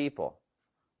 fear of people.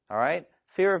 All right?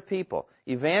 Fear of people.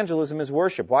 Evangelism is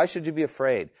worship. Why should you be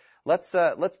afraid? Let's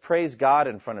praise God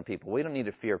in front of people. We don't need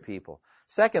to fear people.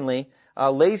 Secondly,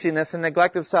 laziness and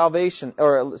neglect of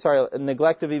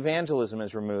neglect of evangelism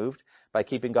is removed by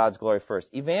keeping God's glory first.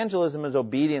 Evangelism is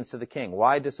obedience to the king.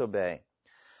 Why disobey?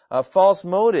 False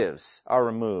motives are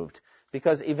removed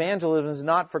because evangelism is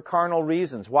not for carnal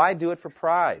reasons. Why do it for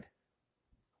pride?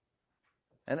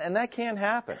 And that can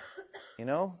happen. You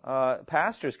know,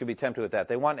 pastors could be tempted with that.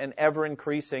 They want an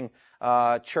ever-increasing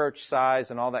church size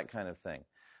and all that kind of thing.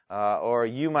 Or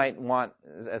you might want,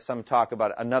 as some talk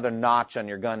about, another notch on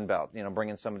your gun belt, you know,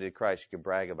 bringing somebody to Christ. You could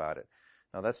brag about it.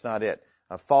 No, that's not it.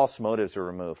 False motives are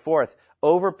removed. Fourth,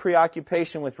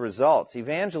 over-preoccupation with results.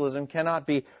 Evangelism cannot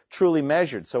be truly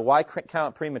measured, so why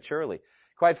count prematurely?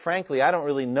 Quite frankly, I don't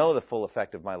really know the full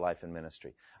effect of my life in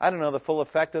ministry. I don't know the full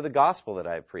effect of the gospel that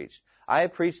I have preached. I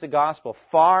have preached the gospel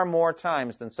far more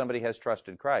times than somebody has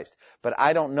trusted Christ. But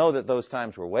I don't know that those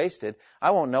times were wasted.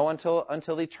 I won't know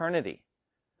until eternity.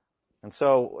 And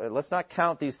so let's not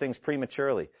count these things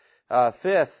prematurely.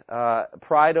 Fifth,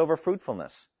 pride over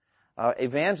fruitfulness.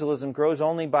 Evangelism grows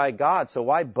only by God, so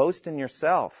why boast in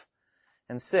yourself?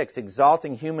 And six,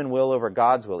 exalting human will over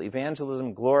God's will.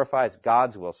 Evangelism glorifies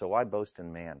God's will, so why boast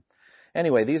in man?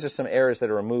 Anyway, these are some errors that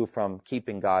are removed from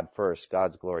keeping God first,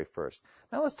 God's glory first.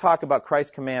 Now let's talk about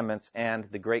Christ's commandments and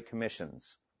the Great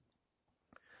Commissions.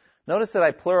 Notice that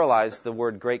I pluralized the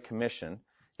word Great Commission.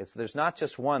 There's not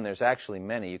just one, there's actually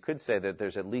many. You could say that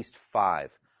there's at least 5.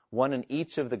 One in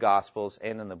each of the Gospels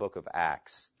and in the book of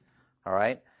Acts. All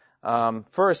right?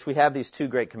 First, we have these two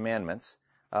great commandments.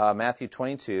 Matthew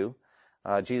 22,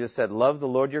 Jesus said, love the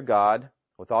Lord your God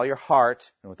with all your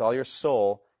heart and with all your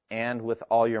soul and with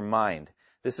all your mind.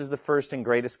 This is the first and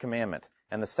greatest commandment.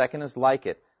 And the second is like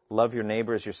it, love your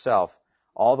neighbor as yourself.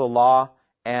 All the law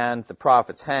and the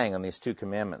prophets hang on these two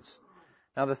commandments.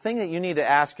 Now, the thing that you need to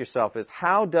ask yourself is,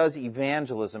 how does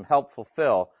evangelism help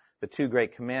fulfill the two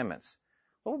great commandments?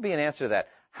 What would be an answer to that?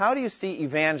 How do you see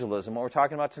evangelism, what we're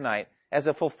talking about tonight, as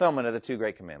a fulfillment of the two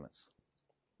great commandments?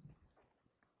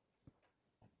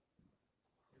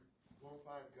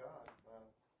 Glorify God by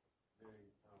the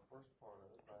first part of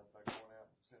it, by going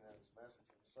out and sending out His message.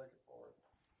 And the second part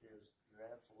is you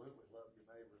absolutely love your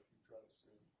neighbor if you try to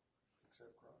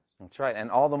accept Christ. That's right. And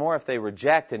all the more if they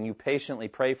reject and you patiently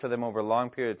pray for them over a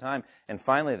long period of time and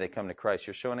finally they come to Christ,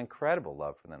 you're showing incredible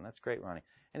love for them. That's great, Ronnie.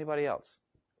 Anybody else?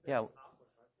 Yeah.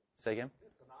 Say again?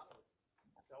 It's anonymous.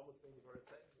 It almost means what it's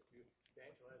saying. If you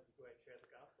evangelize, you go and share the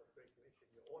gospel, the Great Commission,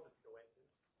 you're ordered to go and do.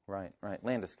 Right, right.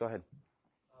 Landis, go ahead.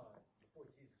 Before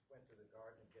Jesus went to the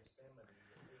Garden of Gethsemane,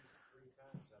 at least 3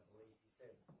 times, I believe, he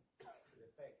said, to the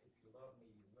effect, if you love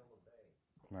me, you will obey.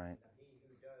 Right. Now, he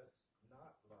who does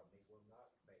not love me will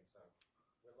not obey.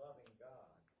 So we're loving God,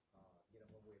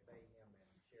 when we obey him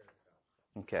and share the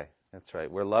gospel. Okay, that's right.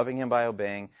 We're loving him by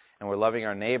obeying, and we're loving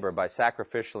our neighbor by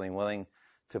sacrificially and willing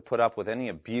to put up with any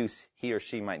abuse he or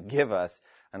she might give us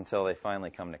until they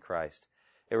finally come to Christ.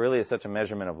 It really is such a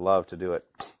measurement of love to do it.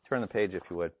 Turn the page if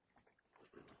you would.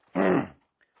 Let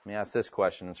me ask this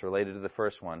question. It's related to the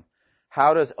first one.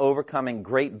 How does overcoming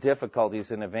great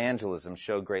difficulties in evangelism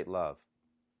show great love?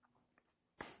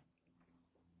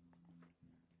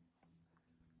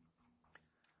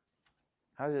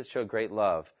 How does it show great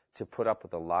love to put up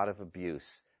with a lot of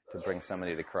abuse to bring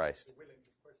somebody to Christ?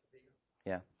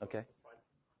 Yeah, okay.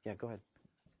 Yeah, go ahead.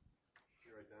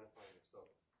 You're identifying yourself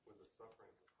with the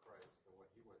sufferings of Christ and what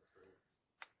he went through.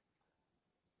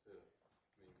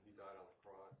 He died on the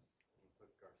cross and took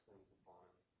our sins upon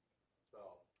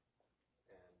himself.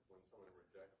 And when someone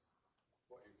rejects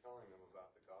what you're telling them about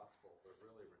the gospel, they're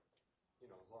really, as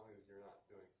long as you're not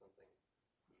doing something,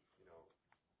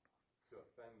 to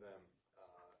offend them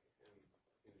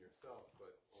in yourself,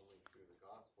 but only through the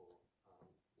gospel,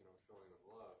 showing them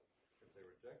love. If they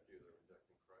reject you, they're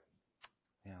rejecting Christ.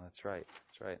 Yeah, that's right.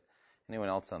 That's right. Anyone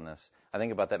else on this? I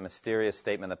think about that mysterious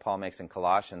statement that Paul makes in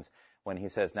Colossians when he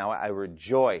says, now I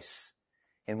rejoice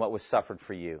in what was suffered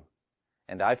for you,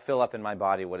 and I fill up in my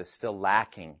body what is still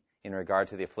lacking in regard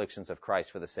to the afflictions of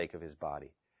Christ for the sake of his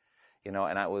body. And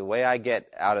the way I get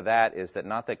out of that is that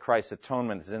not that Christ's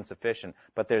atonement is insufficient,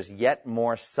 but there's yet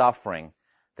more suffering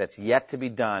that's yet to be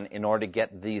done in order to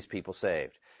get these people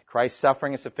saved. Christ's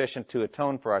suffering is sufficient to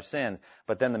atone for our sins,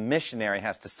 but then the missionary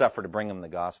has to suffer to bring them the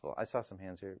gospel. I saw some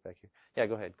hands here, back here. Yeah,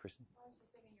 go ahead, Kristen. I was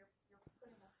just thinking you're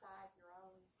putting aside your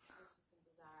own wishes and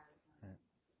desires and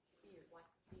fears, like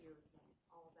fears and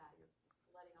all of that. You're just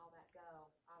letting all that go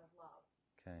out of love.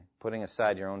 Okay. Putting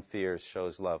aside your own fears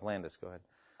shows love. Landis, go ahead.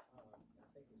 I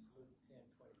think it's Luke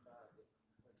 10:25 that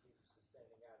when Jesus is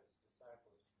sending out his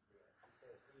disciples, he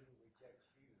says, he who rejects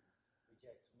you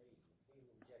rejects me. He who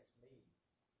rejects me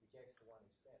rejects the one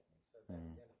who sent me. So that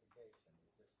identification is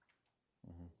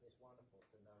just wonderful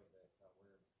to know that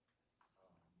we're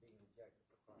being rejected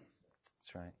for Christ's sake.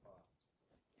 That's right.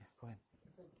 Yeah, go ahead.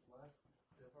 If it's less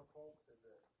difficult, is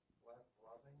it less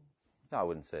loving? No, I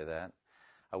wouldn't say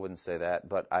that.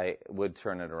 But I would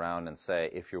turn it around and say,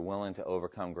 if you're willing to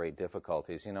overcome great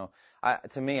difficulties,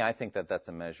 to me, I think that that's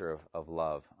a measure of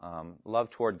love. Love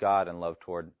toward God and love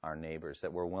toward our neighbors,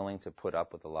 that we're willing to put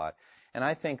up with a lot. And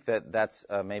I think that that's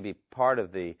maybe part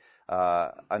of the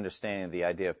understanding of the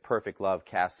idea of perfect love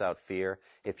casts out fear.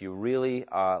 If you really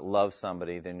love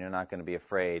somebody, then you're not going to be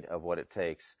afraid of what it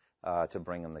takes to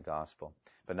bring them the gospel.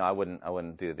 But no, I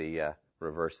wouldn't do the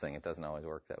reverse thing. It doesn't always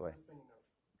work that way.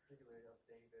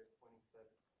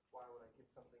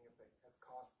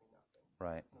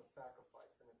 Right. It's no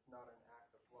sacrifice, and it's not an act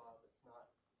of love. It's not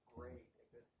great if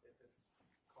it's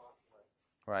costless.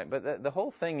 Right, but the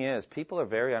whole thing is people are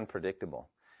very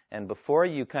unpredictable. And before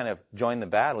you kind of join the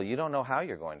battle, you don't know how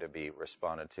you're going to be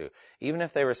responded to. Even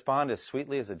if they respond as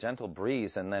sweetly as a gentle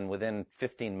breeze, and then within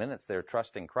 15 minutes they're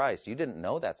trusting Christ, you didn't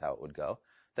know that's how it would go.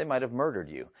 They might have murdered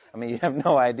you. I mean, you have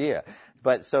no idea.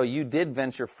 But so you did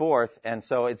venture forth, and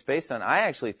so it's based on, I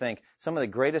actually think some of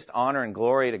the greatest honor and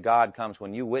glory to God comes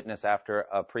when you witness after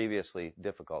a previously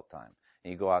difficult time.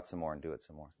 And you go out some more and do it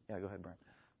some more. Yeah, go ahead, Brian.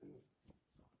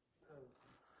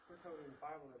 We're told in the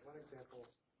Bible that one example of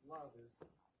love is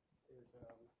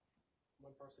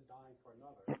one person dying for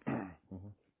another,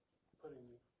 putting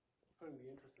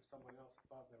the interest of someone else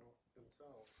above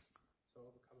themselves. So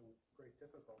overcoming great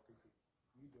difficulties,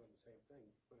 you doing the same thing,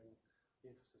 putting the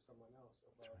interest of someone else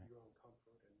above your own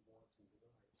comfort and wants and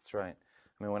desires. That's right.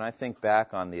 I mean, when I think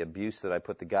back on the abuse that I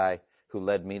put the guy who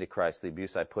led me to Christ, the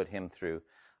abuse I put him through,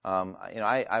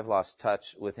 I've lost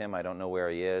touch with him. I don't know where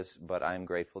he is, but I'm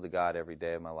grateful to God every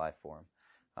day of my life for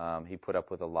him. He put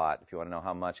up with a lot. If you want to know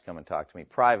how much, come and talk to me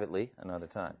privately another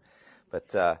time.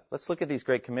 But let's look at these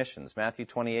great commissions. Matthew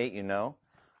 28,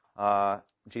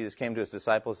 Jesus came to his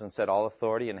disciples and said, "All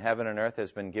authority in heaven and earth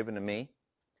has been given to me.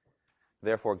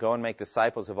 Therefore, go and make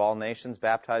disciples of all nations,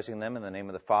 baptizing them in the name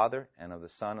of the Father and of the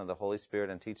Son and of the Holy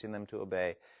Spirit, and teaching them to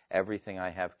obey everything I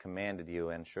have commanded you.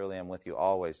 And surely I'm with you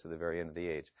always to the very end of the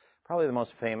age." Probably the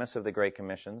most famous of the great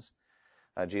commissions.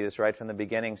 Jesus, right from the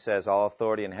beginning, says, "All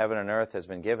authority in heaven and earth has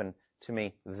been given to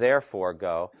me. Therefore,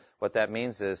 go." What that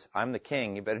means is, I'm the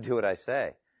king. You better do what I say.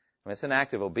 I mean, it's an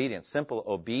act of obedience, simple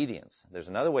obedience. There's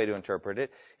another way to interpret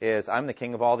it, is I'm the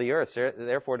king of all the earth.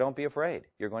 Therefore, don't be afraid.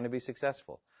 You're going to be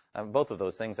successful. Both of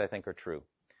those things, I think, are true.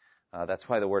 That's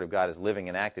why the Word of God is living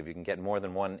and active. You can get more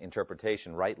than one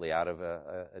interpretation rightly out of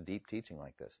a deep teaching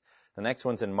like this. The next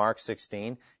one's in Mark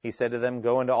 16. He said to them,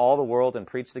 "Go into all the world and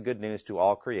preach the good news to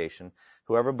all creation.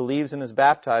 Whoever believes and is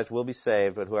baptized will be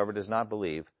saved, but whoever does not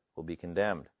believe will be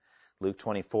condemned." Luke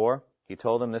 24. He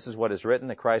told them, "This is what is written,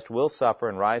 that Christ will suffer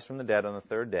and rise from the dead on the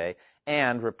third day,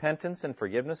 and repentance and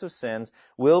forgiveness of sins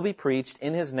will be preached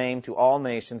in his name to all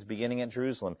nations, beginning at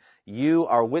Jerusalem. You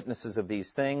are witnesses of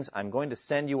these things. I'm going to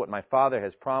send you what my Father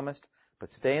has promised, but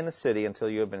stay in the city until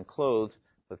you have been clothed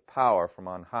with power from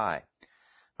on high."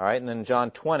 All right, and then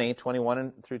John 20,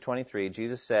 21 through 23,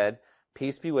 Jesus said,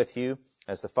 "Peace be with you.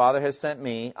 As the Father has sent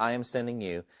me, I am sending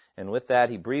you." And with that,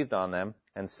 he breathed on them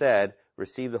and said,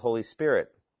 "Receive the Holy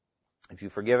Spirit. If you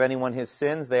forgive anyone his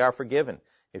sins, they are forgiven.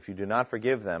 If you do not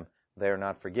forgive them, they are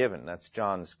not forgiven." That's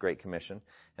John's Great Commission.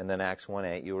 And then Acts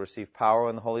 1:8, "You will receive power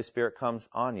when the Holy Spirit comes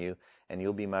on you, and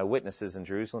you'll be my witnesses in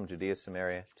Jerusalem, Judea,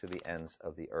 Samaria, to the ends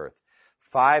of the earth."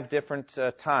 5 different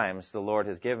times the Lord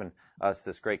has given us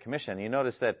this Great Commission. You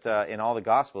notice that in all the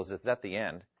Gospels, it's at the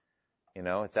end.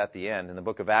 It's at the end. In the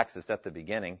book of Acts, it's at the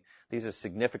beginning. These are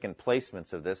significant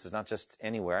placements of this. It's not just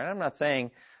anywhere. And I'm not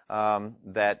saying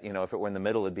that, if it were in the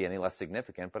middle, it'd be any less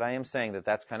significant. But I am saying that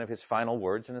that's kind of his final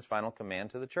words and his final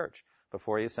command to the church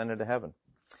before he ascended to heaven.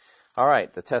 All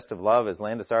right, the test of love, as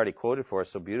Landis already quoted for us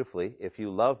so beautifully, "If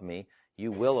you love me,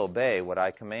 you will obey what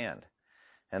I command."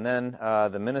 And then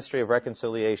the ministry of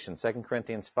reconciliation, 2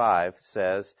 Corinthians 5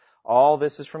 says, "All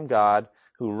this is from God,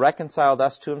 who reconciled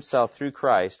us to himself through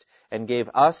Christ and gave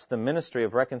us the ministry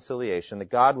of reconciliation, that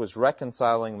God was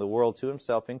reconciling the world to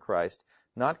himself in Christ,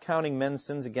 not counting men's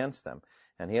sins against them.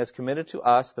 And he has committed to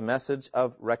us the message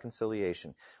of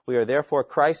reconciliation. We are therefore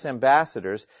Christ's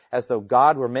ambassadors, as though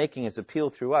God were making his appeal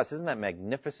through us." Isn't that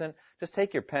magnificent? Just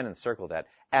take your pen and circle that.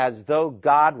 As though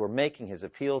God were making his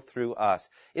appeal through us.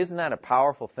 Isn't that a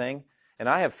powerful thing? And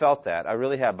I have felt that. I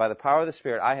really have. By the power of the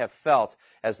Spirit, I have felt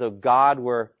as though God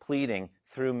were pleading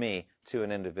through me to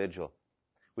an individual.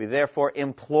 "We therefore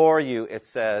implore you," it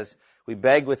says, "we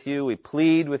beg with you, we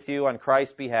plead with you on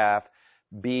Christ's behalf,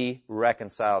 be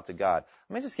reconciled to God."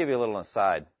 Let me just give you a little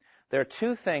aside. There are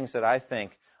 2 things that I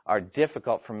think are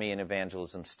difficult for me in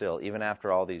evangelism still, even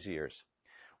after all these years.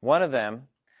 One of them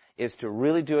is to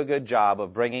really do a good job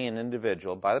of bringing an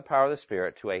individual, by the power of the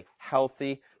Spirit, to a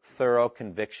healthy, thorough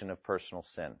conviction of personal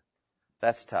sin.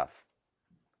 That's tough,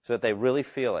 so that they really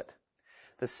feel it.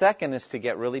 The second is to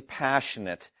get really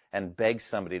passionate and beg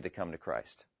somebody to come to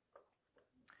Christ.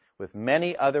 With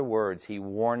many other words, he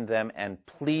warned them and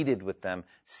pleaded with them,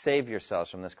 "Save yourselves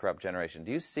from this corrupt generation."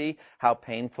 Do you see how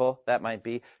painful that might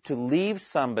be? To leave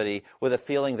somebody with a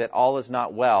feeling that all is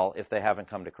not well if they haven't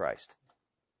come to Christ.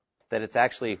 That it's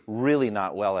actually really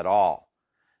not well at all.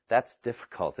 That's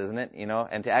difficult, isn't it?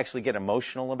 And to actually get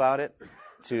emotional about it,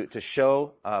 to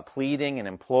show pleading and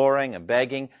imploring and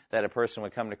begging that a person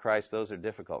would come to Christ, those are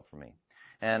difficult for me.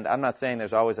 And I'm not saying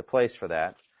there's always a place for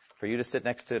that. For you to sit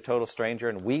next to a total stranger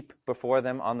and weep before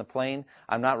them on the plane,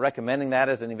 I'm not recommending that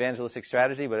as an evangelistic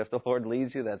strategy, but if the Lord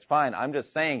leads you, that's fine. I'm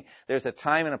just saying there's a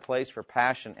time and a place for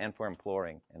passion and for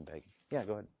imploring and begging. Yeah,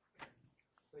 go ahead. I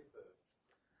think the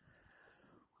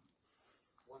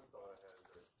one thought I had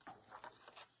is that you have to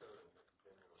show them that you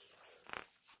genuinely care.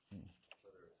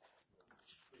 Whether it's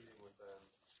pleading with them,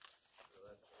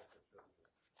 that also shows your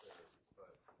sincerity.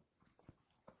 But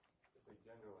if they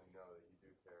genuinely know that you do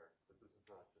care, that this is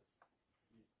not just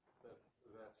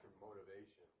that's your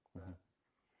motivation.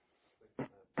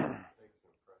 That makes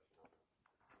an impression on them.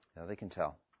 Yeah, they can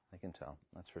tell. They can tell.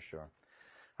 That's for sure.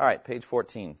 All right, page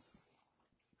 14.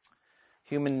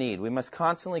 Human need. We must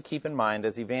constantly keep in mind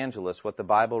as evangelists what the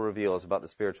Bible reveals about the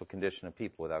spiritual condition of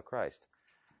people without Christ.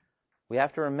 We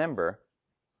have to remember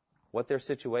what their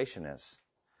situation is.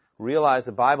 Realize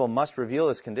the Bible must reveal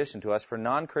this condition to us, for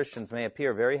non-Christians may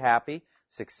appear very happy,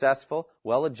 successful,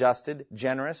 well-adjusted,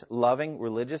 generous, loving,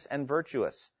 religious, and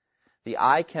virtuous. The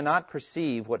eye cannot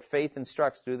perceive what faith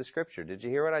instructs through the Scripture. Did you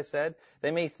hear what I said?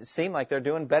 They may seem like they're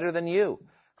doing better than you.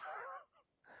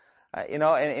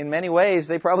 In many ways,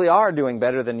 they probably are doing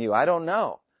better than you. I don't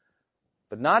know.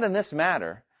 But not in this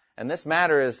matter. And this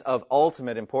matter is of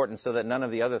ultimate importance so that none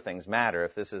of the other things matter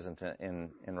if this isn't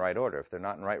in right order. If they're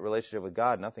not in right relationship with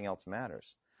God, nothing else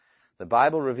matters. The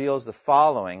Bible reveals the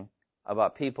following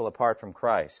about people apart from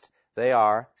Christ. They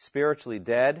are spiritually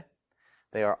dead.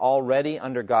 They are already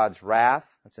under God's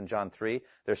wrath. That's in John 3.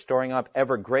 They're storing up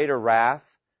ever greater wrath.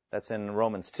 That's in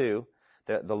Romans 2.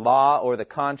 The law or the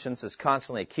conscience is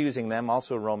constantly accusing them,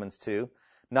 also Romans 2.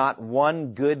 Not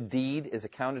one good deed is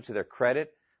accounted to their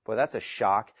credit. Boy, that's a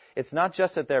shock. It's not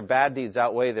just that their bad deeds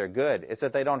outweigh their good. It's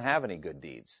that they don't have any good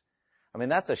deeds. I mean,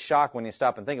 that's a shock when you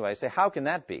stop and think about it. You say, how can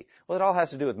that be? Well, it all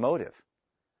has to do with motive.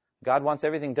 God wants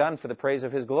everything done for the praise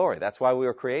of His glory. That's why we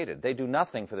were created. They do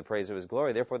nothing for the praise of His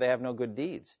glory. Therefore, they have no good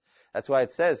deeds. That's why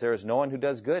it says there is no one who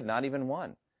does good, not even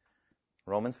one.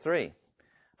 Romans 3.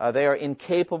 They are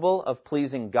incapable of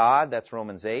pleasing God. That's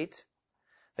Romans 8.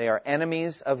 They are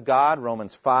enemies of God.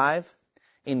 Romans 5.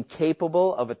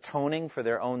 Incapable of atoning for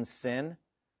their own sin.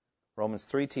 Romans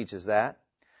 3 teaches that.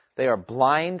 They are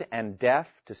blind and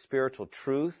deaf to spiritual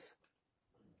truth.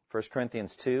 1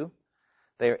 Corinthians 2.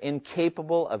 They are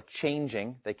incapable of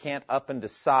changing. They can't up and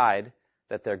decide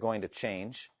that they're going to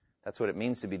change. That's what it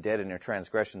means to be dead in your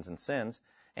transgressions and sins.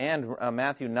 And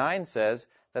Matthew 9 says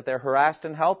that they're harassed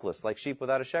and helpless, like sheep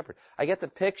without a shepherd. I get the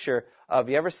picture of,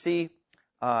 you ever see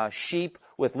sheep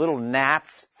with little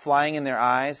gnats flying in their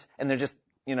eyes, and they're just,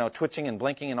 twitching and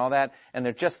blinking and all that, and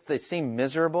they seem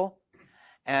miserable?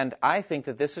 And I think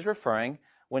that this is referring,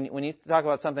 when you talk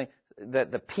about something,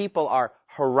 that the people are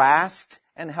harassed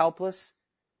and helpless,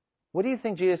 what do you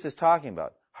think Jesus is talking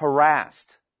about?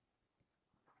 Harassed.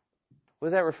 What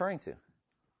is that referring to?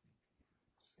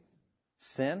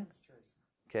 Sin?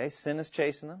 Okay, sin is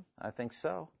chasing them. I think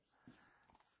so.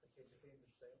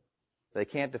 They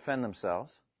can't defend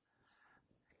themselves.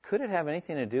 Could it have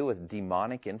anything to do with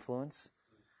demonic influence?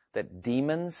 That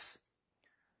demons,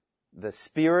 the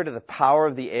spirit of the power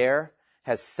of the air,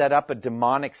 has set up a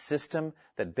demonic system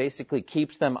that basically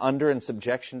keeps them under in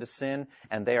subjection to sin,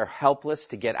 and they are helpless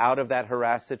to get out of that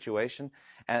harassed situation,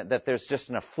 and that there's just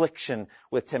an affliction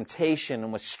with temptation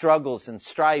and with struggles and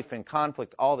strife and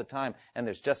conflict all the time, and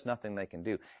there's just nothing they can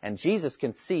do. And Jesus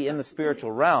can see in the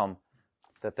spiritual realm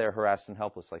that they're harassed and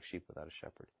helpless like sheep without a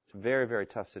shepherd. It's a very, very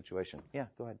tough situation. Yeah,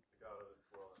 go ahead.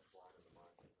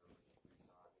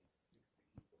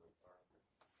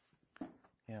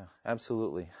 Yeah,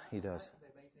 absolutely, He does. They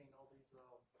maintain all these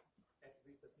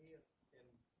attributes of Him and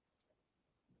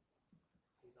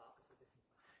He's opposite.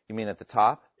 You mean at the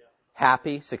top? Yeah.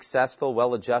 Happy, successful,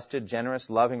 well-adjusted, generous,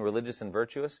 loving, religious, and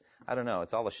virtuous? I don't know.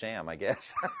 It's all a sham, I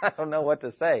guess. I don't know what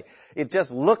to say. It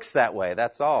just looks that way.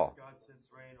 That's all. God sends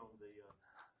rain on the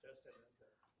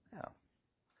Yeah.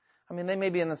 I mean, they may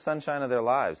be in the sunshine of their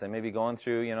lives. They may be going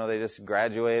through, they just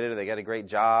graduated, or they got a great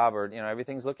job, or,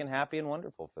 everything's looking happy and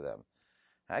wonderful for them.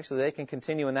 Actually, they can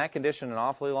continue in that condition an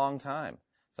awfully long time.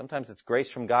 Sometimes it's grace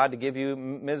from God to give you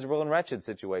miserable and wretched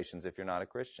situations if you're not a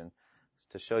Christian,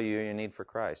 to show you your need for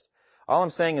Christ. All I'm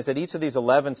saying is that each of these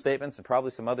 11 statements, and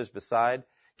probably some others beside,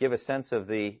 give a sense of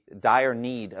the dire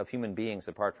need of human beings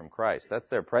apart from Christ. That's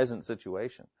their present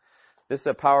situation. This is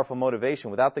a powerful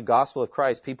motivation. Without the gospel of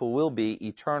Christ, people will be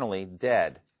eternally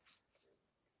dead.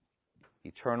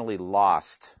 Eternally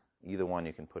lost. Either one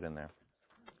you can put in there.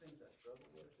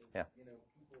 Yeah. People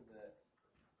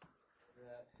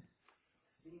that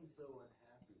seem so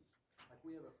unhappy. Like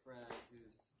we have a friend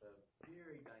who's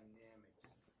very dynamic,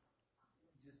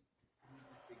 he just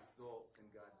exults in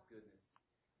God's goodness.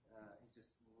 He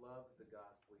just loves the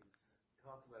gospel. He just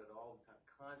talks about it all the time,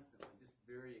 constantly, just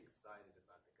very excited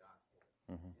about the gospel.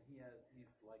 Mm-hmm. And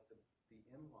he's like the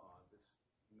in-law of this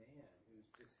man who's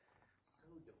just so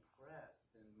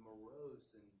depressed and morose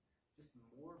and just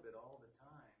morbid all the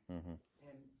time. Mm-hmm.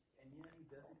 And yet he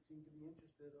doesn't seem to be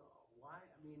interested at all. Why?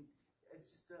 I mean, it's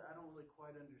just I don't really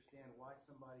quite understand why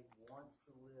somebody wants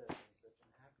to live in such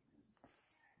unhappiness.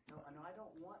 No, I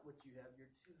don't want what you have.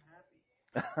 You're too happy.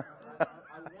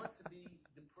 I want to be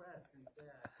depressed and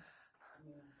sad. I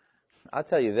mean, I'll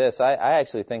tell you this. I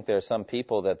actually think there are some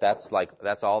people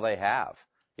that's all they have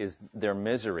is their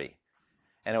misery.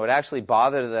 And it would actually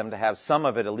bother them to have some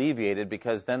of it alleviated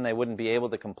because then they wouldn't be able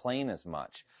to complain as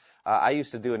much. I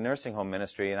used to do a nursing home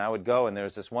ministry, and I would go, and there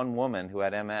was this one woman who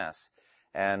had MS.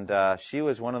 And she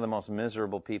was one of the most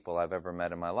miserable people I've ever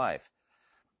met in my life.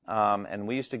 And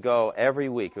we used to go every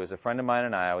week. It was a friend of mine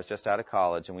and I was just out of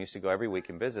college, and we used to go every week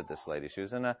and visit this lady. She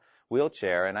was in a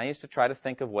wheelchair, and I used to try to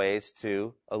think of ways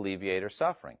to alleviate her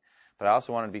suffering. But I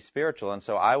also wanted to be spiritual, and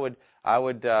so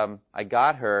I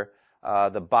got her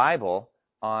the Bible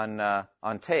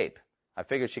on tape. I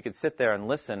figured she could sit there and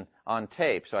listen on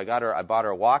tape. So I bought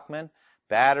her a Walkman,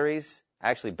 batteries,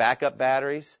 actually backup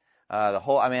batteries, I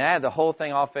had the whole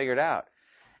thing all figured out.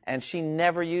 And she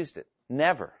never used it.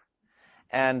 Never.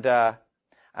 And I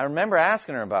remember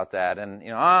asking her about that, and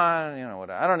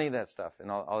I don't need that stuff,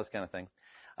 and all this kind of thing.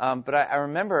 But I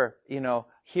remember,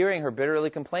 hearing her bitterly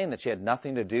complain that she had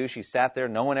nothing to do. She sat there,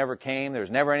 no one ever came, there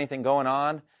was never anything going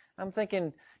on. I'm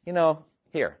thinking,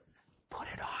 here, put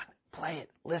it on, play it,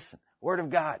 listen, Word of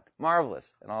God,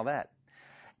 marvelous, and all that.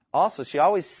 Also, she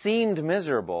always seemed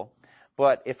miserable,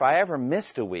 but if I ever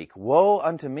missed a week, woe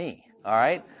unto me, all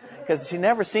right? Because she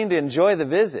never seemed to enjoy the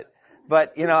visit.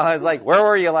 But, I was like, where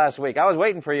were you last week? I was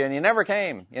waiting for you, and you never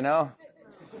came,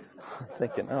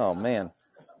 Thinking, oh, man.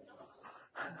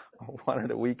 I wanted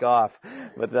a week off.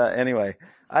 But anyway,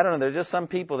 I don't know. There's just some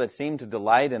people that seem to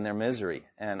delight in their misery,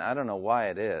 and I don't know why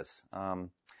it is.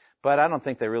 But I don't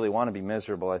think they really want to be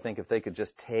miserable. I think if they could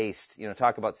just taste,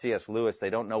 talk about C.S. Lewis, they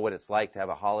don't know what it's like to have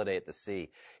a holiday at the sea.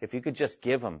 If you could just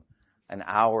give them an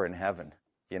hour in heaven,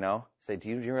 say, do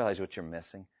you realize what you're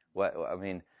missing?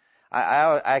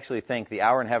 I actually think the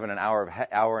hour in heaven and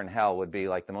hour in hell would be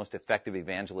like the most effective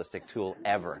evangelistic tool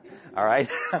ever. All right?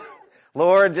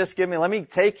 Lord, just let me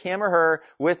take him or her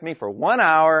with me for 1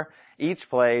 hour each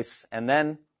place and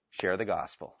then share the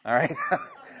gospel. All right?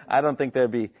 I don't think there'd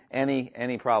be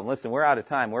any problem. Listen, we're out of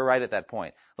time. We're right at that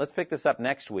point. Let's pick this up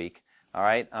next week. All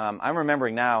right? I'm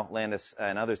remembering now, Landis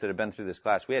and others that have been through this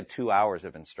class, we had 2 hours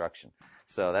of instruction.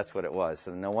 So that's what it was.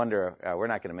 So no wonder we're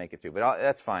not going to make it through. But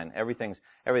that's fine. Everything's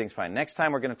fine. Next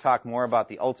time we're going to talk more about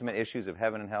the ultimate issues of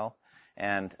heaven and hell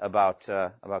and about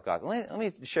God. Let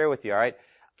me share with you, all right?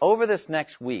 Over this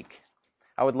next week,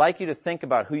 I would like you to think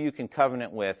about who you can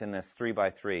covenant with in this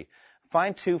 3x3.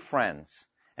 Find 2 friends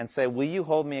and say, will you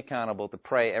hold me accountable to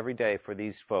pray every day for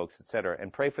these folks, etc.,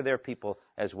 and pray for their people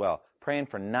as well. Praying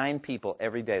for 9 people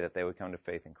every day that they would come to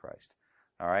faith in Christ.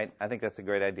 All right? I think that's a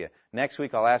great idea. Next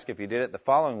week, I'll ask if you did it. The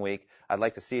following week, I'd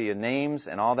like to see your names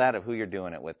and all that of who you're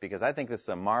doing it with, because I think this is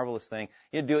a marvelous thing.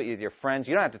 You do it with your friends.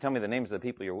 You don't have to tell me the names of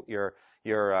the people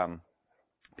your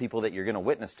people that you're going to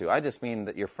witness to. I just mean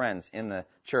that your friends in the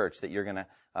church that you're going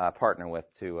to partner with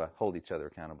to hold each other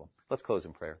accountable. Let's close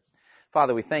in prayer.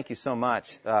 Father, we thank you so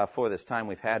much for this time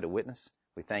we've had to witness.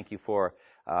 We thank you for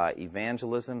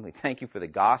evangelism. We thank you for the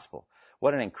gospel.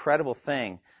 What an incredible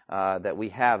thing that we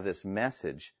have this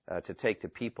message to take to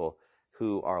people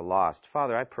who are lost.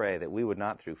 Father, I pray that we would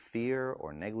not, through fear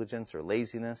or negligence or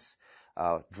laziness,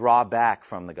 draw back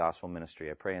from the gospel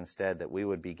ministry. I pray instead that we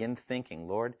would begin thinking,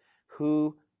 Lord,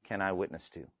 who can I witness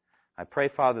to? I pray,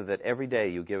 Father, that every day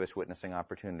you give us witnessing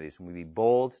opportunities and we be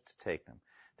bold to take them.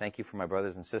 Thank you for my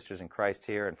brothers and sisters in Christ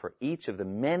here and for each of the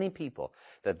many people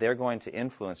that they're going to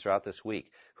influence throughout this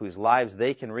week, whose lives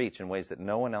they can reach in ways that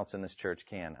no one else in this church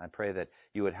can. I pray that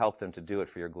you would help them to do it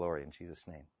for your glory. In Jesus'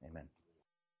 name, amen.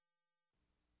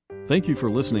 Thank you for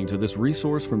listening to this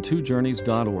resource from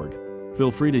twojourneys.org.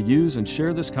 Feel free to use and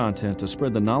share this content to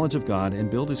spread the knowledge of God and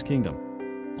build His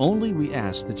kingdom. Only we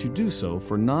ask that you do so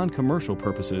for non-commercial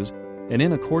purposes and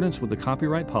in accordance with the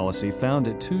copyright policy found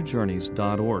at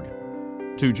twojourneys.org.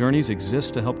 Two Journeys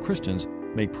exists to help Christians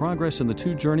make progress in the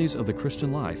 2 journeys of the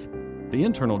Christian life, the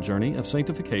internal journey of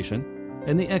sanctification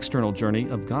and the external journey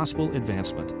of gospel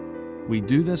advancement. We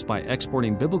do this by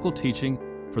exporting biblical teaching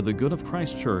for the good of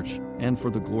Christ's church and for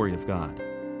the glory of God.